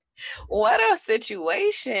 What a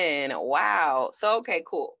situation. Wow. So, okay,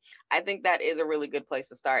 cool. I think that is a really good place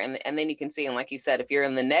to start. And then you can see, and like you said, if you're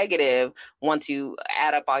in the negative, once you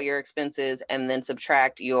add up all your expenses and then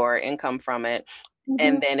subtract your income from it,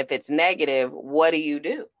 and then if it's negative, what do you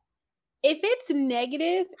do? If it's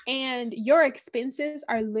negative and your expenses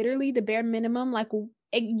are literally the bare minimum, like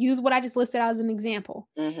use what I just listed out as an example.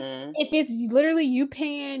 If it's literally you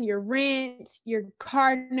paying your rent, your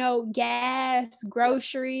car note, gas,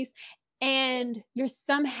 groceries, and you're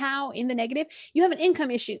somehow in the negative, you have an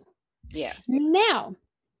income issue. Yes. Now,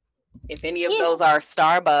 if any of those are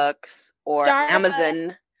Starbucks or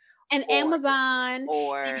Amazon. And Amazon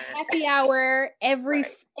or happy hour every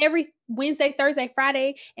Wednesday, Thursday,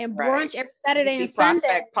 Friday, and brunch every Saturday and Sunday.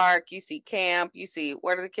 Prospect Park, you see camp, you see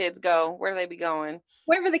where do the kids go? Where do they be going?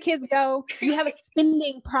 Wherever the kids go, you have a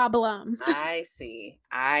spending problem. I see.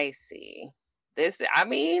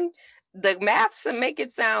 The maths make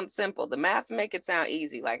it sound simple. The maths make it sound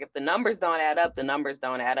easy. Like if the numbers don't add up, the numbers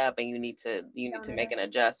don't add up, and you need to make an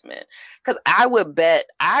adjustment. Because I would bet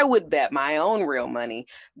my own real money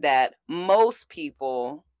that most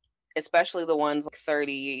people, especially the ones like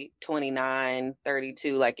 30, 29,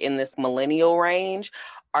 32, like in this millennial range,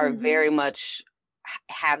 are very much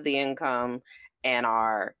have the income and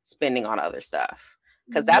are spending on other stuff.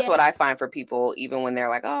 Because that's what I find for people, even when they're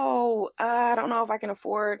like, oh, I don't know if I can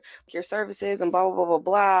afford your services and blah, blah, blah, blah,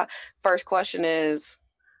 blah. First question is,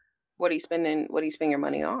 what are you spending your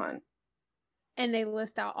money on? And they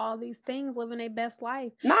list out all these things, living their best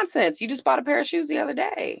life. Nonsense. You just bought a pair of shoes the other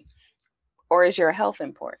day. Or is your health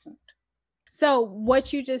important? So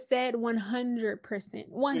what you just said, 100%,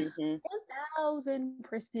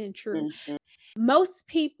 1000% true. Most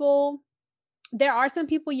people, there are some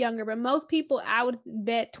people younger, but most people, I would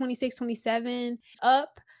bet 26, 27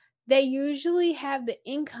 up, they usually have the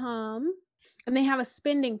income and they have a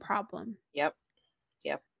spending problem. Yep.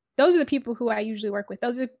 Those are the people who I usually work with.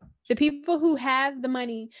 Those are the people who have the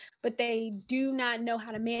money, but they do not know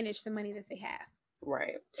how to manage the money that they have.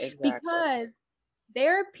 Right. Exactly. Because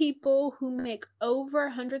there are people who make over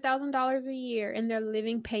 $100,000 a year and they're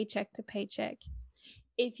living paycheck to paycheck.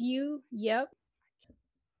 If you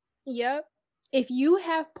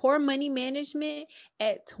have poor money management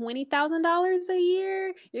at $20,000 a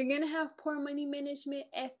year, you're going to have poor money management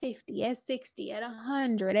at 50, at 60, at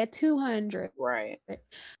 100, at 200. Right.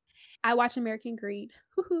 I watch American Greed.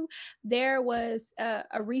 There was a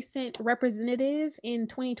recent representative in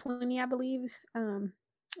 2020, I believe,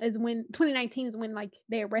 2019 is when like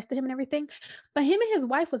they arrested him and everything. But him and his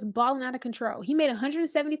wife was balling out of control. He made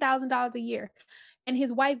 $170,000 a year and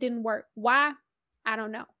his wife didn't work. Why? I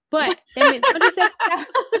don't know. But they made $170,000.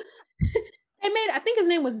 I think his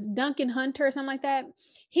name was Duncan Hunter or something like that.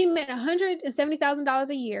 He made $170,000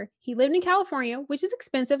 a year. He lived in California, which is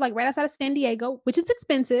expensive, like right outside of San Diego, which is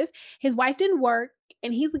expensive. His wife didn't work,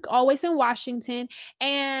 and he's like always in Washington.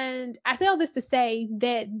 And I say all this to say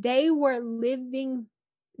that they were living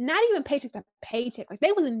not even paycheck to paycheck. Like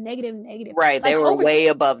they was a negative. Right. They like were way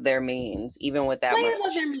above their means, even with that way much.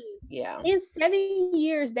 above their means. Yeah. In 7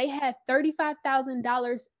 years, they had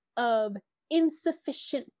 $35,000 of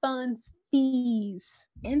insufficient funds fees.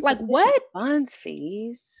 Like what? Funds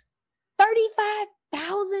fees?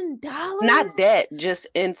 $35,000? Not debt, just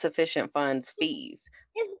insufficient funds fees.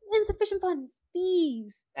 Insufficient funds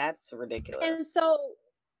fees. That's ridiculous. And so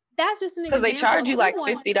that's just an example. Because they charge you like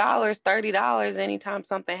 $50, $30 anytime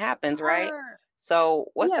something happens, right? So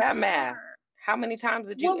what's that math? How many times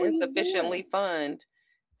did you insufficiently fund?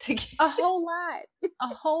 A whole lot,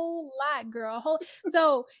 girl.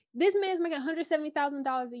 So this man's making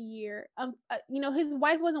 $170,000 a year. His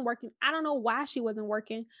wife wasn't working. I don't know why she wasn't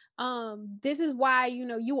working. This is why,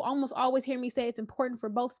 you almost always hear me say it's important for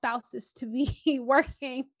both spouses to be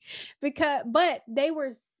working but they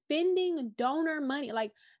were spending donor money.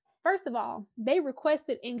 Like, first of all, they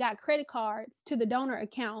requested and got credit cards to the donor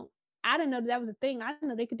account. I didn't know that was a thing. I didn't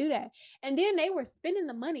know they could do that. And then they were spending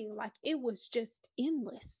the money like it was just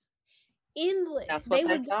endless. That's what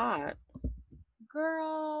they thought.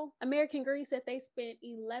 Girl, American Greed said they spent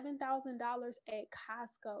 $11,000 at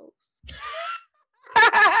Costco's.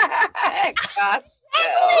 At Costco.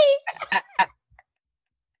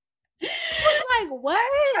 Like, what?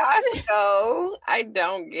 Costco? I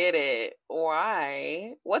don't get it.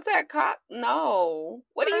 Why? What's at Costco? No.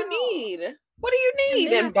 What do you need? What do you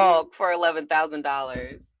need in bulk for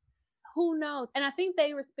 $11,000? Who knows? And I think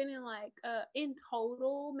they were spending like in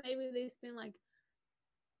total, maybe they spent like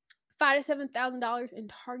 $5,000 to $7,000 in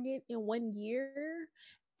Target in 1 year.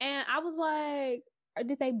 And I was like,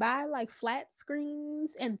 did they buy like flat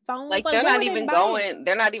screens and phones? Like they're not even going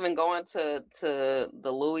to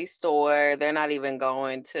the Louis store. They're not even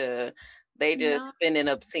going to. They just spending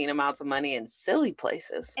obscene amounts of money in silly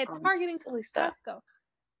places. At Target and silly stuff. Costco.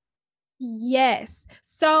 Yes.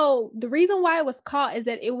 So the reason why it was caught is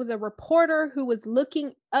that it was a reporter who was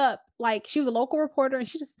looking up, like she was a local reporter, and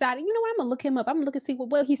she just decided, you know what, I'm gonna look him up. I'm gonna look and see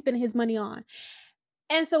what he's spending his money on.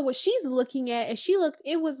 And so what she's looking at is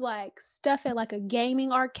it was like stuff at like a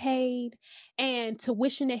gaming arcade and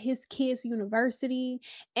tuition at his kid's university.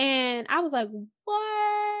 And I was like, what?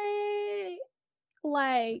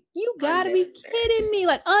 Like, you gotta be kidding me.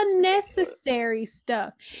 Like, unnecessary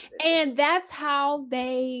stuff. And that's how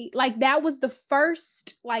that was the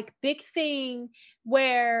first like big thing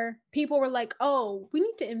where people were like, oh, we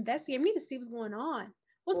need to investigate. We need to see what's going on.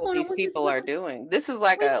 What's going on? These people are doing. This is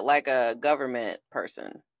like a government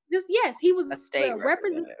person. Yes, he was a state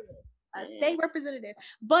representative. A state representative.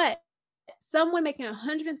 But someone making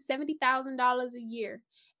 $170,000 a year,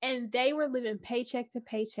 and they were living paycheck to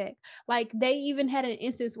paycheck. Like, they even had an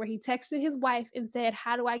instance where he texted his wife and said,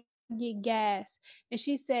 "How do I get gas?" And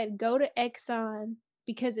she said, "Go to Exxon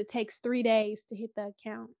because it takes 3 days to hit the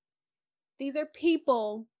account." These are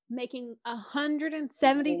people making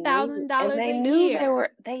 $170,000 they a knew year.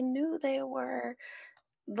 they knew they were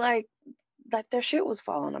like their shit was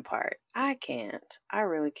falling apart. I can't. I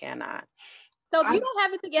really cannot. So if you don't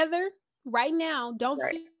have it together right now, don't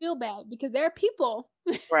Right. feel bad, because there are people.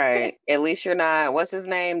 Right. At least you're not, what's his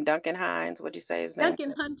name? Duncan Hines. What'd you say his name?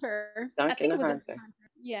 Duncan Hunter. I Duncan think it was Duncan Hunter.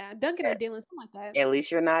 Hunter. Yeah, Duncan or Dylan, something like that. At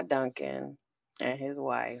least you're not Duncan and his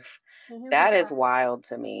wife. And his That wife. is wild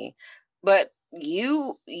to me. But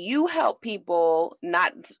you help people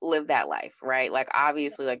not live that life, right? Like,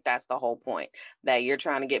 obviously, like, that's the whole point, that you're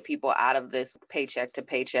trying to get people out of this paycheck to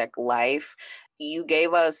paycheck life. You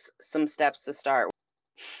gave us some steps to start,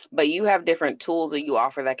 but you have different tools that you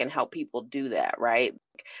offer that can help people do that, right?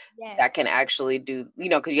 Yes. That can actually do,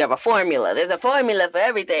 because you have a formula. There's a formula for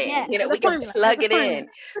everything. Yes, We can formula. plug it in.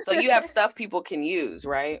 So you have stuff people can use,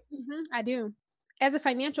 right? I do. As a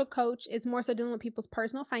financial coach, it's more so dealing with people's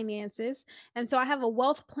personal finances. And so I have a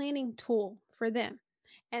wealth planning tool for them.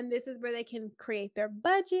 And this is where they can create their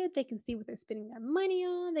budget. They can see what they're spending their money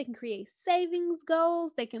on. They can create savings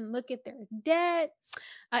goals. They can look at their debt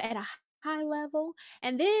at a high level.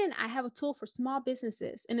 And then I have a tool for small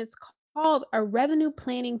businesses, and it's called a revenue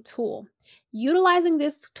planning tool. Utilizing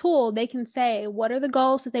this tool, they can say what are the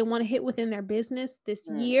goals that they want to hit within their business this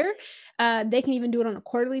year. They can even do it on a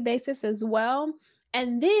quarterly basis as well.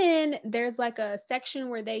 And then there's like a section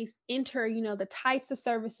where they enter, the types of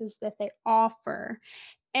services that they offer.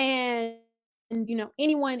 And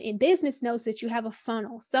anyone in business knows that you have a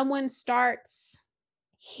funnel. Someone starts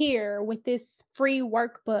here with this free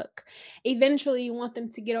workbook. Eventually you want them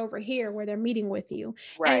to get over here where they're meeting with you.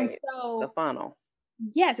 Right. And so it's a funnel.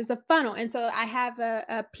 Yes, it's a funnel. And so I have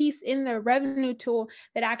a piece in the revenue tool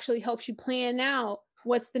that actually helps you plan out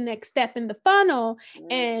what's the next step in the funnel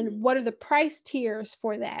and what are the price tiers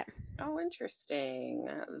for that. Oh, interesting.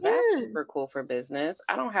 That's super cool for business.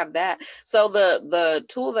 I don't have that. So the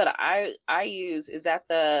tool that I use, is that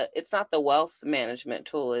it's not the wealth management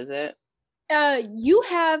tool, is it? You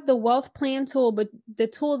have the wealth plan tool, but the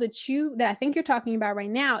tool that I think you're talking about right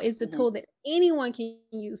now is the tool that anyone can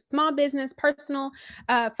use. Small business, personal,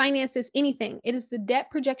 finances, anything. It is the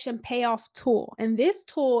debt projection payoff tool. And this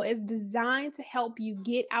tool is designed to help you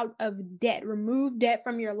get out of debt, remove debt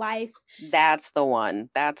from your life. That's the one.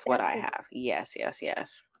 That's what I have. Yes.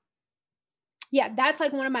 Yeah, that's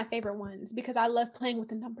like one of my favorite ones because I love playing with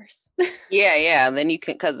the numbers. Yeah. And then you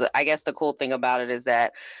can, because I guess the cool thing about it is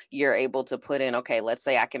that you're able to put in, okay, let's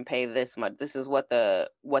say I can pay this much. This is what the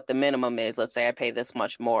minimum is. Let's say I pay this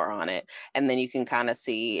much more on it. And then you can kind of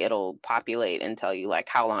see, it'll populate and tell you like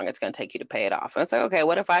how long it's going to take you to pay it off. And it's like, okay,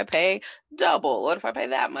 what if I pay double? What if I pay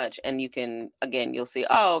that much? And you can, again, you'll see,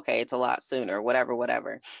 oh, okay, it's a lot sooner,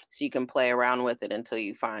 whatever. So you can play around with it until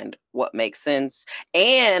you find what makes sense.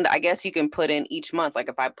 And I guess you can put in each month, like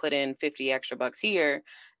if I put in 50 extra bucks here,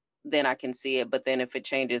 then I can see it. But then if it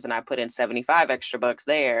changes and I put in 75 extra bucks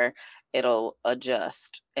there, it'll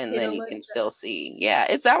adjust and then you can still see.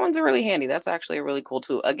 Yeah, that one's really handy. That's actually a really cool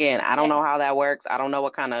tool. Again, I don't know how that works. I don't know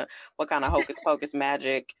what kind of hocus pocus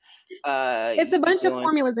magic. It's a bunch of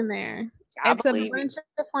formulas in there. It's a bunch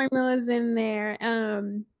of formulas in there.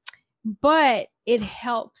 But it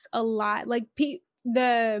helps a lot. Like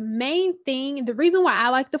the main thing, the reason why I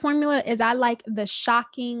like the formula is I like the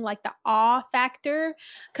shocking, like the awe factor.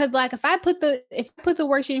 Cause like if I put the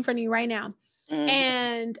worksheet in front of you right now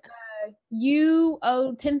and you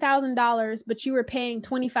owe $10,000, but you were paying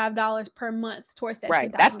 $25 per month towards that.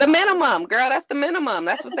 Right. That's the minimum, girl. That's the minimum.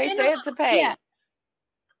 That's what they said to pay. Yeah.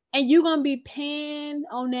 And you're going to be paying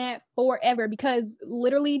on that forever because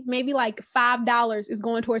literally maybe like $5 is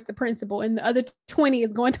going towards the principal and the other 20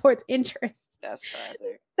 is going towards interest. That's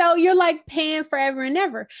tragic. So you're like paying forever and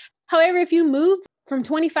ever. However, if you move from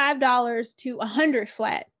 $25 to $100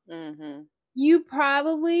 flat, you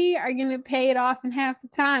probably are going to pay it off in half the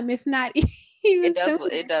time, if not even sooner.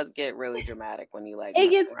 It does get really dramatic when you like. It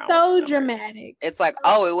gets so dramatic. It's like,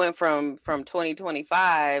 oh, it went from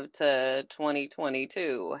 2025 to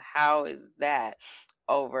 2022. How is that?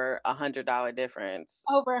 Over $100 difference.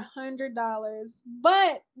 Over $100.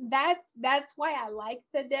 But that's why I like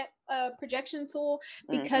the debt projection tool,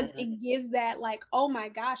 because it gives that like, oh my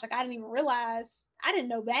gosh, like I didn't even realize, I didn't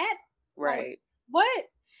know that. Right. Like, what?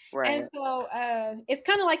 Right. And so it's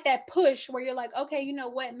kind of like that push where you're like, okay, you know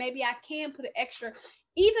what? Maybe I can put an extra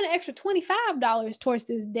 $25 towards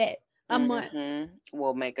this debt. a month.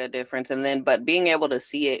 Will make a difference. And then, but being able to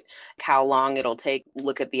see it, how long it'll take,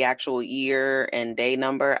 look at the actual year and day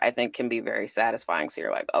number, I think can be very satisfying. So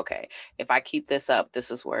you're like, okay, if I keep this up,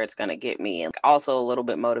 this is where it's going to get me. And also a little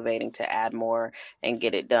bit motivating to add more and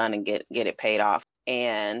get it done and get it paid off.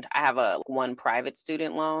 And I have one private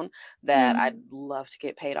student loan that I'd love to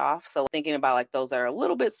get paid off. So thinking about like those that are a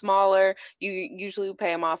little bit smaller, you usually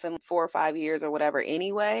pay them off in 4 or 5 years or whatever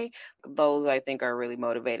anyway. Those I think are really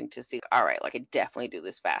motivating to see, all right, like I definitely do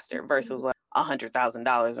this faster versus like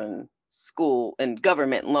 $100,000 in school and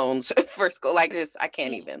government loans for school. Like I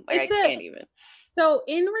can't even. So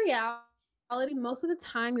in reality, most of the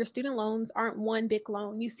time your student loans aren't one big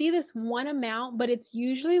loan. You see this one amount, but it's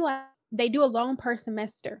usually like they do a loan per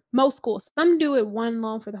semester. Most schools, some do it one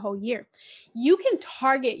loan for the whole year. You can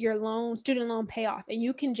target your student loan payoff, and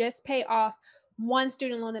you can just pay off one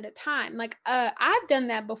student loan at a time. Like I've done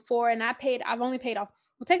that before, and I've only paid off,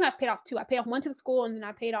 technically I paid off two. I paid off one to the school, and then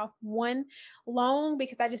I paid off one loan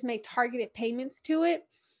because I just made targeted payments to it.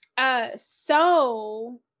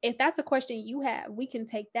 So if that's a question you have, we can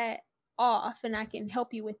take that off and I can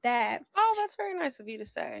help you with that. Oh, that's very nice of you to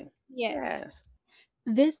say. Yes.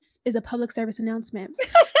 This is a public service announcement.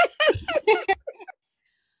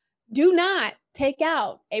 Do not take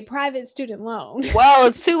out a private student loan. Well,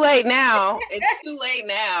 it's too late now.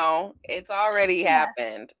 It's already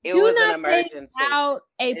happened. It was an emergency. Take out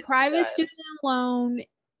a private student loan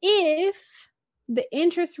if the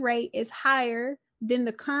interest rate is higher than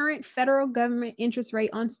the current federal government interest rate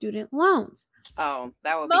on student loans. Oh,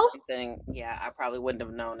 that would be something. Yeah, I probably wouldn't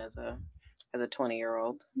have known as a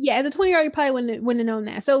 20-year-old. Yeah, as a 20-year-old, you probably wouldn't have known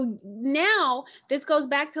that. So now this goes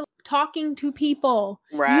back to talking to people.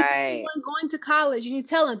 Right. You going to college and you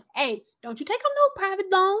tell them, hey, don't you take on no private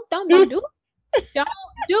loan. Don't do it. Don't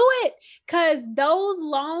do it. Because those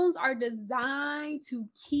loans are designed to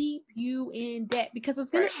keep you in debt. Because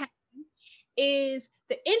what's going to happen is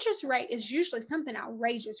the interest rate is usually something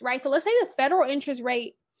outrageous, right? So let's say the federal interest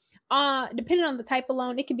rate, depending on the type of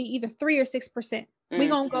loan, it can be either 3 or 6%. We're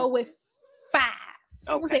going to go with 5.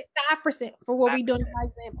 I'm going to say 5% for what we're doing, for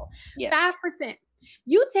example. Yes. 5%.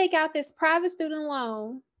 You take out this private student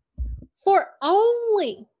loan for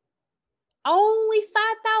only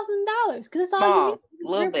 $5,000 because it's all small, you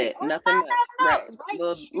need. Little bit, nothing much. Right.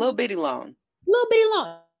 Little bitty loan. Little bitty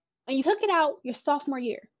loan. And you took it out your sophomore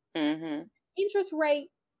year. Mm-hmm. Interest rate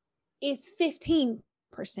is 15%.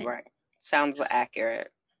 Right. Sounds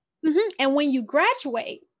accurate. Mm-hmm. And when you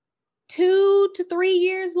graduate 2 to 3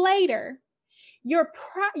 years later, your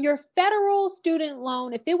federal student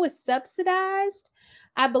loan, if it was subsidized,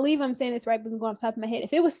 I believe I'm saying this right, but I'm going off the top of my head.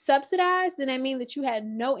 If it was subsidized, then that means that you had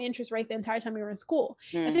no interest rate the entire time you were in school.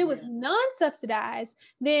 Mm-hmm. If it was non-subsidized,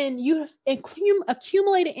 then you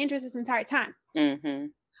accumulated interest this entire time. Mm-hmm.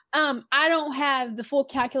 I don't have the full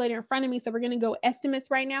calculator in front of me, so we're going to go estimates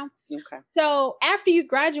right now. Okay. So after you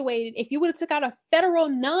graduated, if you would have took out a federal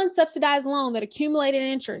non-subsidized loan that accumulated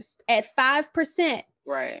interest at 5%,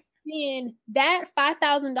 right, then that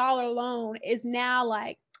 $5,000 loan is now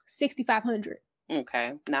like $6,500.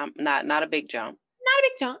 Okay, not a big jump.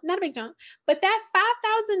 Not a big jump. But that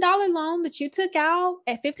 $5,000 loan that you took out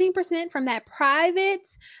at 15% from that private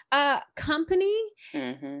company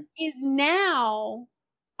is now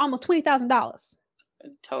almost $20,000.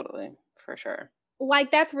 Totally, for sure.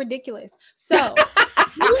 Like, that's ridiculous. So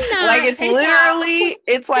like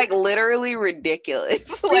it's like literally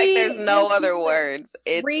ridiculous. Like there's no other words.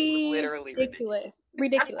 It's literally ridiculous.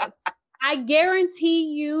 I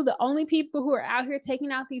guarantee you the only people who are out here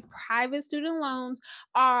taking out these private student loans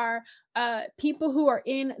are people who are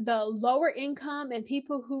in the lower income and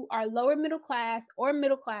people who are lower middle class or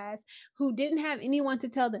middle class who didn't have anyone to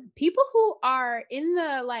tell them. People who are in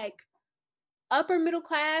the like upper middle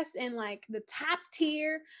class and like the top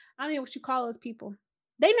tier, I don't know what you call those people.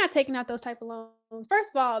 They're not taking out those type of loans.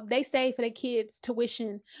 First of all, they save for their kids'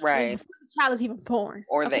 tuition right before the child is even born.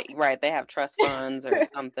 Or they have trust funds or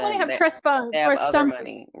something. They have trust funds or something.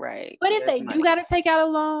 Money, right? But if they do got to take out a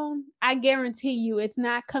loan, I guarantee you it's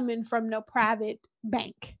not coming from no private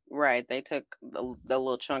bank. Right. They took the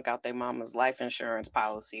little chunk out their mama's life insurance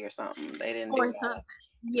policy or something. They didn't do something.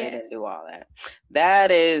 They didn't do all that.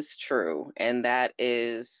 That is true, and that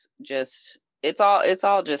is just.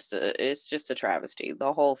 It's just a travesty,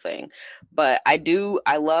 the whole thing. But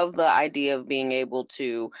I love the idea of being able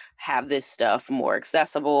to have this stuff more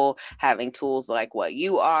accessible, having tools like what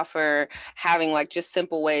you offer, having like just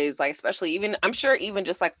simple ways, like especially I'm sure even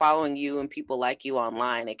just like following you and people like you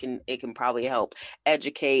online, it can probably help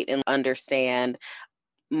educate and understand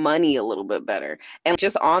money a little bit better. And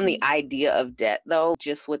just on the idea of debt, though,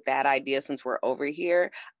 just with that idea, since we're over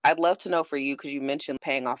here, I'd love to know for you, because you mentioned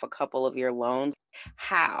paying off a couple of your loans.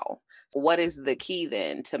 How? What is the key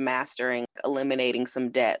then to mastering eliminating some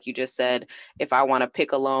debt? You just said, if I want to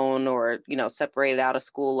pick a loan or, separate it out a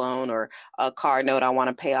school loan or a car note I want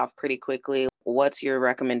to pay off pretty quickly. What's your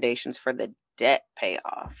recommendations for the debt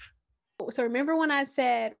payoff? So remember when I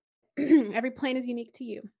said every plan is unique to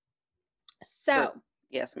you? So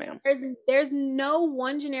yes, ma'am. There's no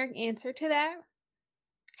one generic answer to that.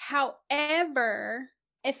 However,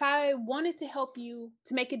 if I wanted to help you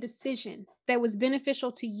to make a decision that was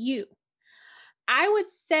beneficial to you, I would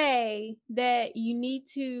say that you need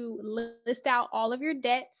to list out all of your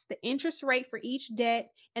debts, the interest rate for each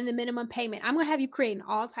debt, and the minimum payment. I'm going to have you creating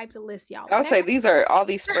all types of lists, y'all. Okay? I'll say these are all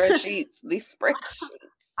these spreadsheets,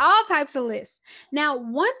 all types of lists. Now,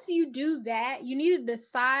 once you do that, you need to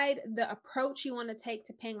decide the approach you want to take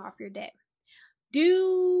to paying off your debt.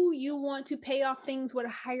 Do you want to pay off things with a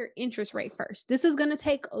higher interest rate first? This is going to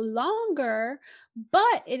take longer,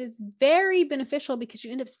 but it is very beneficial because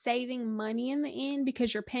you end up saving money in the end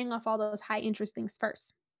because you're paying off all those high interest things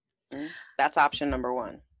first. That's option number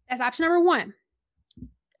one. That's option number one.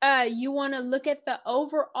 You want to look at the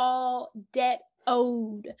overall debt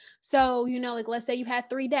owed. So, let's say you had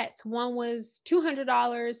 3 debts. One was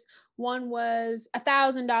 $200, one was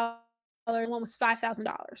 $1,000. One was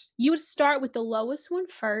 $5,000. You would start with the lowest one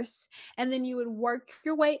first, and then you would work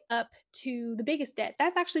your way up to the biggest debt.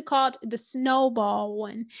 That's actually called the snowball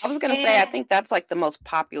one. I was going to say, I think that's like the most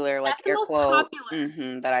popular, like air quote,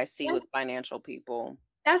 that I see with financial people.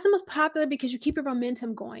 That's the most popular because you keep your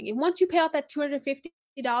momentum going. And once you pay off that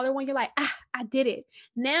 $250 one, you're like, I did it.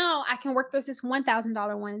 Now I can work towards this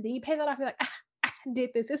 $1,000 one. And then you pay that off. You're like, I did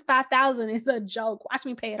this. It's $5,000. It's a joke. Watch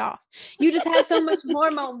me pay it off. You just have so much more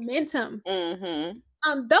momentum. Those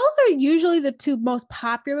are usually the 2 most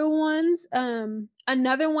popular ones.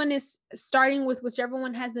 Another one is starting with whichever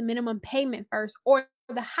one has the minimum payment first or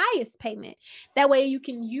the highest payment. That way you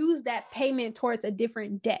can use that payment towards a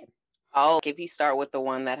different debt. Oh, if you start with the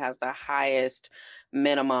one that has the highest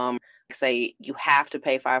minimum, say you have to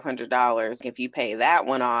pay $500. If you pay that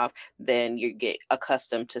one off, then you get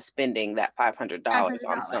accustomed to spending that $500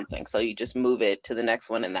 on something. So you just move it to the next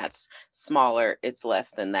one, and that's smaller. It's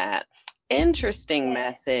less than that. Interesting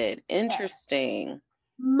method. Interesting.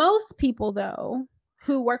 Most people, though,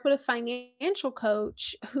 who work with a financial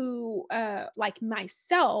coach who, like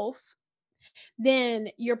myself, then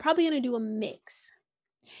you're probably going to do a mix.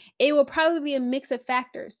 It will probably be a mix of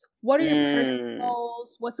factors. What are your personal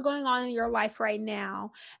goals? What's going on in your life right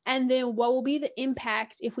now? And then what will be the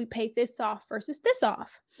impact if we pay this off versus this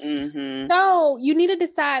off? So you need to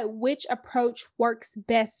decide which approach works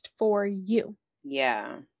best for you.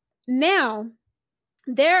 Yeah. Now,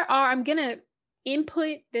 I'm going to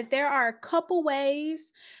input that there are a couple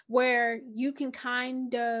ways where you can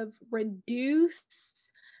kind of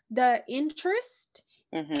reduce the interest.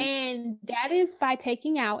 And that is by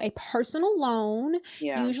taking out a personal loan,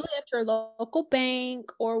 usually at your local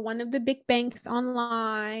bank or one of the big banks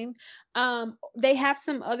online. They have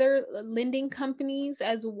some other lending companies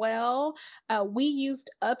as well. We used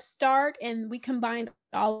Upstart, and we combined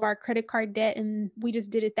all of our credit card debt, and we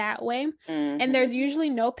just did it that way. And there's usually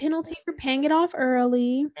no penalty for paying it off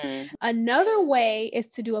early. Another way is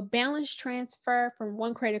to do a balance transfer from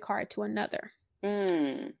one credit card to another.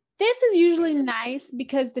 This is usually nice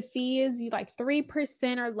because the fee is like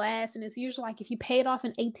 3% or less. And it's usually like if you pay it off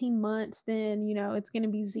in 18 months, then, it's going to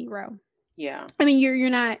be 0. Yeah. I mean,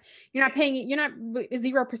 you're not paying it. You're not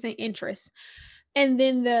 0% interest. And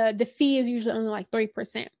then the fee is usually only like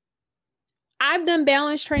 3%. I've done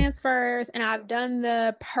balance transfers and I've done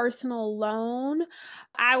the personal loan.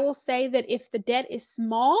 I will say that if the debt is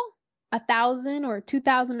small, 1,000 or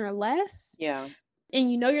 2,000 or less. Yeah. And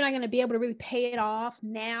you're not going to be able to really pay it off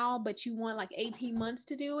now, but you want like 18 months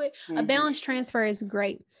to do it, a balance transfer is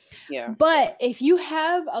great. Yeah. But if you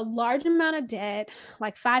have a large amount of debt,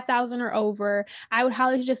 like 5,000 or over, I would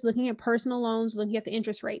highly suggest looking at personal loans, looking at the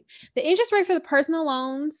interest rate. The interest rate for the personal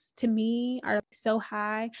loans, to me, are so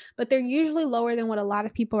high, but they're usually lower than what a lot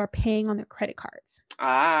of people are paying on their credit cards.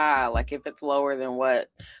 Like if it's lower than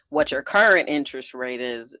what your current interest rate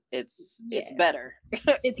is, it's better.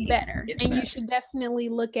 It's better. You should definitely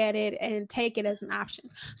look at it and take it as an option.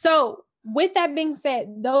 So with that being said,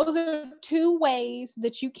 those are 2 ways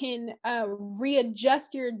that you can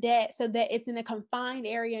readjust your debt so that it's in a confined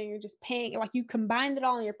area and you're just paying, like you combined it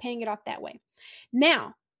all and you're paying it off that way.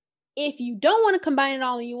 Now, If you don't want to combine it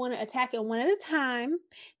all and you want to attack it one at a time,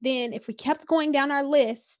 then if we kept going down our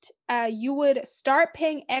list, you would start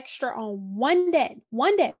paying extra on one debt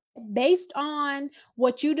based on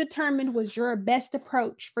what you determined was your best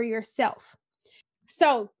approach for yourself.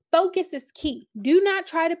 So focus is key. Do not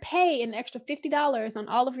try to pay an extra $50 on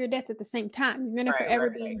all of your debts at the same time. You're going to forever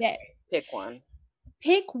be in debt. Pick one.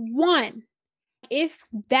 Pick one. If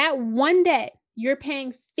that one debt, you're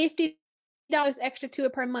paying $50 extra to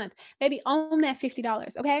it per month, maybe own that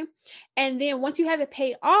 $50, okay? And then once you have it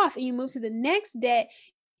paid off and you move to the next debt,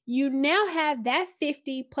 you now have that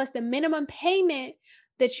 50 plus the minimum payment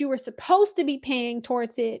that you were supposed to be paying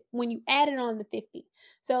towards it when you added on the 50.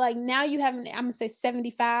 So like now you have, I'm gonna say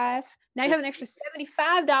 75. Now you have an extra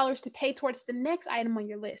 $75 to pay towards the next item on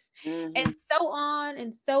your list, and so on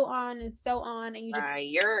and so on and so on. And you just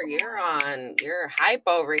you're hype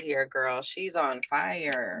over here, girl. She's on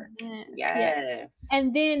fire. Yes.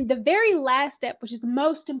 And then the very last step, which is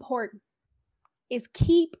most important, is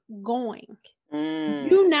keep going.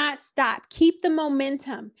 Do not stop. Keep the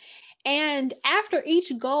momentum. And after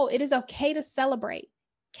each goal, it is okay to celebrate.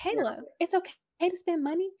 Kayla, it's okay to spend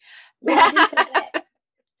money. Well,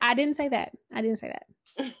 I didn't say that. I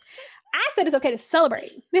said it's okay to celebrate.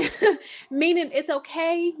 Meaning it's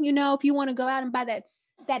okay, if you want to go out and buy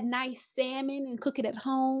that nice salmon and cook it at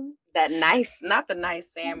home. Not the nice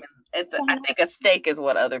salmon. I think a steak is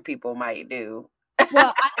what other people might do.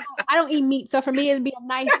 Well, I don't eat meat, so for me it'd be a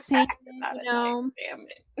nice salmon,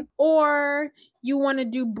 Or you want to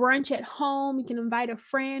do brunch at home, you can invite a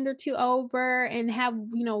friend or two over and have,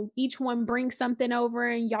 each one bring something over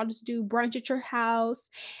and y'all just do brunch at your house.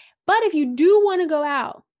 But if you do want to go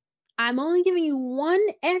out, I'm only giving you one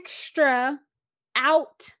extra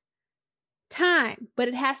out time, but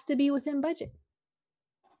it has to be within budget.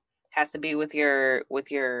 Has to be with your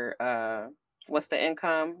what's the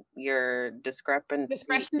income? Your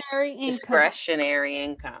discretionary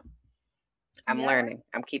income. I'm learning.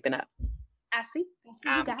 I'm keeping up. I see.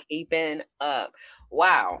 I'm keeping up.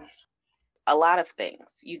 Wow. A lot of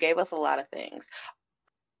things. You gave us a lot of things.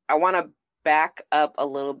 I want to back up a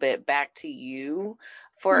little bit back to you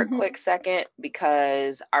for a quick second,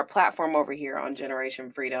 because our platform over here on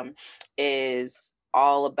Generation Freedom is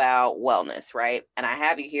all about wellness, right? And I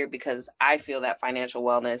have you here because I feel that financial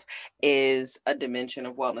wellness is a dimension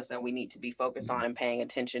of wellness that we need to be focused on and paying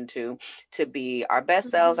attention to be our best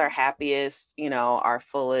selves, our happiest, our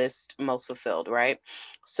fullest, most fulfilled, right?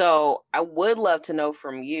 So I would love to know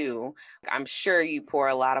from you, I'm sure you pour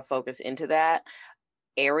a lot of focus into that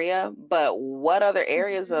area, but what other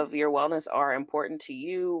areas of your wellness are important to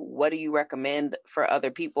you? What do you recommend for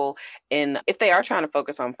other people? And if they are trying to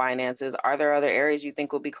focus on finances, are there other areas you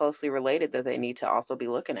think will be closely related that they need to also be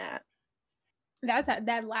looking at? That's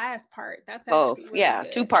that last part. That's both. Really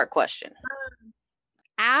good. 2-part question.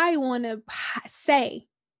 I want to say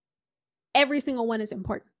every single one is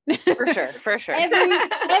important. For sure.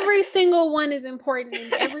 Every single one is important.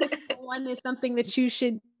 And every single one is something that you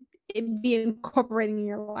should be incorporating in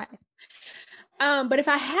your life. But if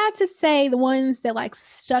I had to say the ones that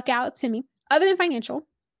stuck out to me, other than financial,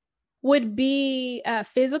 would be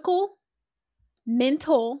physical,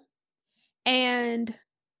 mental, and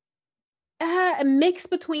a mix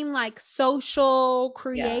between social,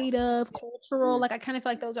 creative, cultural. I kind of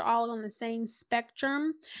feel like those are all on the same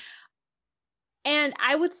spectrum. And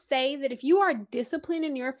I would say that if you are disciplined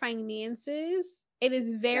in your finances, it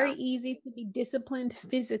is very easy to be disciplined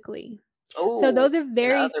physically. Oh, so those are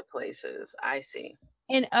very in other places. I see.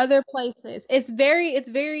 In other places, it's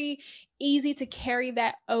very easy to carry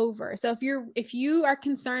that over. So if you are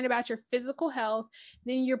concerned about your physical health,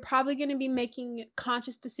 then you're probably going to be making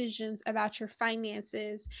conscious decisions about your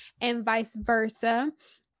finances and vice versa.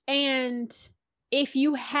 And if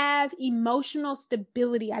you have emotional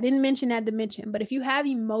stability, I didn't mention that dimension, but if you have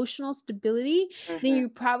emotional stability, then you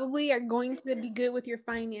probably are going to be good with your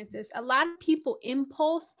finances. A lot of people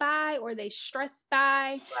impulse buy or they stress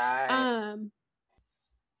buy. Right.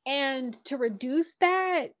 And to reduce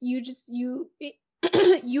that, you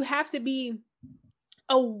have to be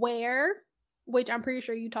aware, which I'm pretty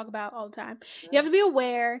sure you talk about all the time. You have to be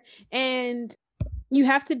aware, and you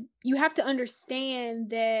have to understand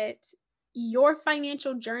that your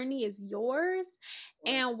financial journey is yours.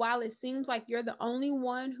 And while it seems like you're the only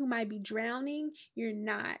one who might be drowning, you're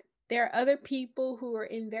not. There are other people who are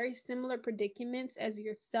in very similar predicaments as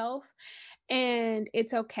yourself, and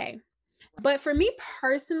it's okay. But for me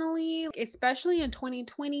personally, especially in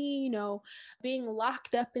 2020, being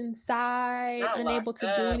locked up inside, unable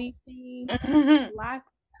to do anything, locked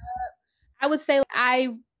up, I would say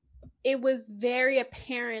it was very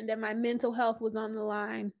apparent that my mental health was on the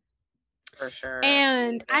line. For sure.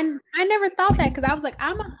 And I never thought that, because I was like,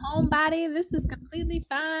 I'm a homebody. This is completely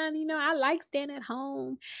fine. You know, I like staying at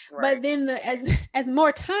home. Right. But then as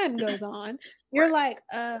more time goes on, you're like,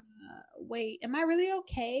 wait, am I really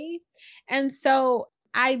okay? And so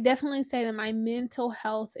I definitely say that my mental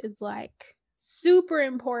health is like super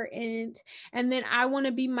important. And then I want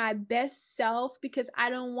to be my best self, because I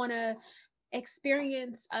don't want to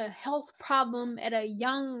experience a health problem at a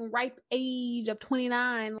young, ripe age of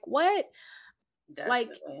 29. What? Like,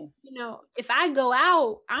 Definitely. you know, if I go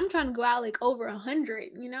out, I'm trying to go out like over 100,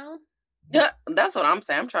 you know? Yeah, that's what I'm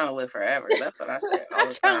saying. I'm trying to live forever. That's what I say all I'm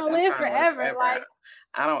the trying time. to I'm live trying to live forever. forever.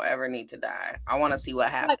 I don't ever need to die. I want to see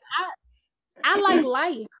what happens. Like I like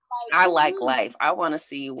life. I like life. I want to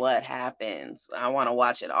see what happens. I want to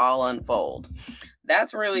watch it all unfold.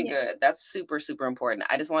 That's really good. That's super, super important.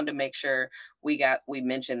 I just wanted to make sure we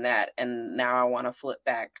mentioned that. And now I want to flip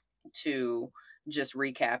back to just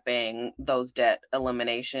recapping those debt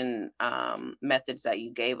elimination methods that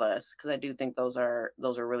you gave us, because I do think those are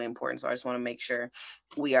really important. So I just want to make sure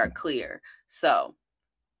we are clear. So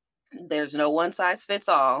there's no one size fits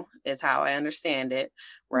all, is how I understand it,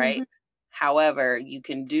 right? Mm-hmm. However, you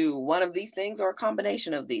can do one of these things or a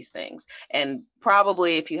combination of these things. And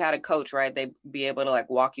probably if you had a coach, right, they'd be able to like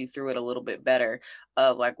walk you through it a little bit better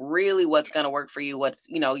of like really what's going to work for you. What's,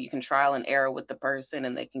 you know, you can trial and error with the person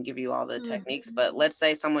and they can give you all the techniques. But let's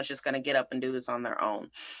say someone's just going to get up and do this on their own.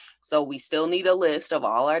 So we still need a list of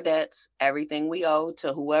all our debts, everything we owe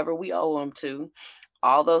to whoever we owe them to,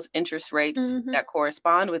 all those interest rates that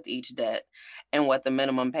correspond with each debt, and what the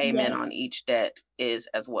minimum payment on each debt is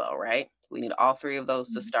as well, right? We need all three of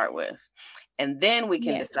those to start with. And then we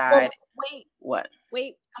can decide what.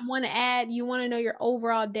 Wait, I want to add, you want to know your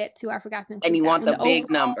overall debt too. I forgot to include and you that. want the big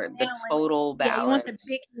overall number, the total balance. Yeah, you want the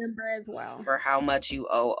big number as well. For how much you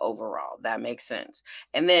owe overall. That makes sense.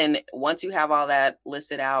 And then once you have all that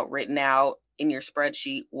listed out, written out in your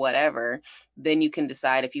spreadsheet, whatever, then you can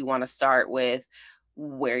decide if you want to start with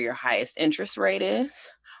where your highest interest rate is,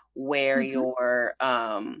 where your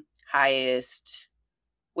highest,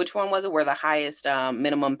 which one was it, where the highest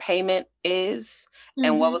minimum payment is,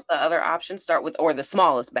 and what was the other option? Start with, or the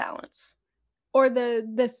smallest balance, or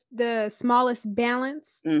the smallest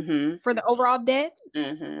balance for the overall debt,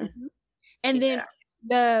 and then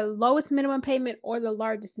the lowest minimum payment or the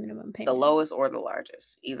largest minimum payment. The lowest or the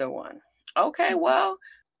largest, either one. Okay, well,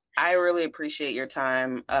 I really appreciate your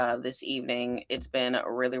time this evening. It's been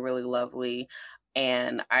really, really lovely.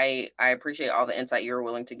 And I appreciate all the insight you were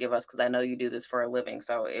willing to give us, because I know you do this for a living.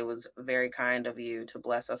 So it was very kind of you to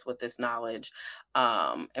bless us with this knowledge,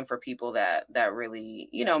 and for people that really,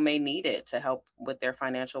 you know, may need it to help with their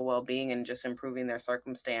financial well-being and just improving their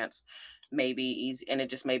circumstance. Maybe easy, and it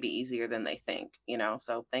just may be easier than they think, you know.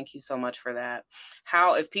 So thank you so much for that.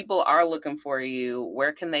 How, if people are looking for you,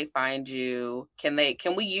 where can they find you? Can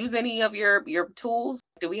we use any of your tools?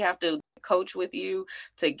 Do we have to coach with you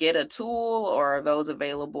to get a tool, or are those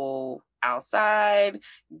available outside?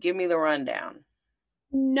 Give me the rundown.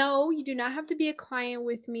 No, you do not have to be a client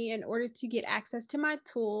with me in order to get access to my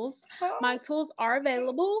tools. My tools are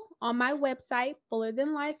available on my website,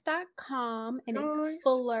 fullerthanlife.com, and it's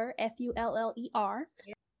Fuller, Fuller.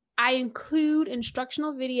 I include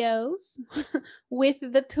instructional videos with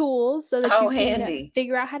the tools so that you can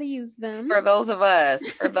figure out how to use them. For those of us.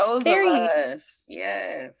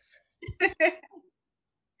 Yes.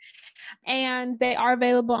 And they are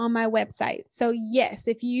available on my website. So yes,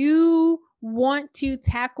 if you want to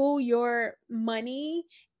tackle your money,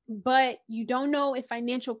 but you don't know if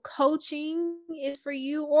financial coaching is for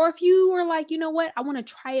you, or if you are like, you know what, I want to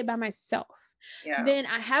try it by myself, then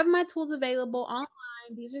I have my tools available online.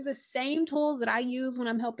 These are the same tools that I use when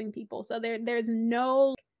I'm helping people. So there's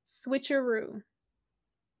no switcheroo.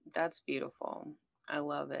 That's beautiful. I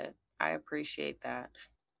love it. I appreciate that.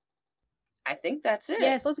 I think that's it.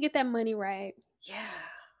 Yes, let's get that money right. Yeah,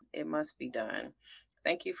 it must be done.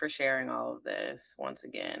 Thank you for sharing all of this once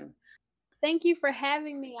again. Thank you for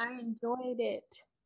having me. I enjoyed it.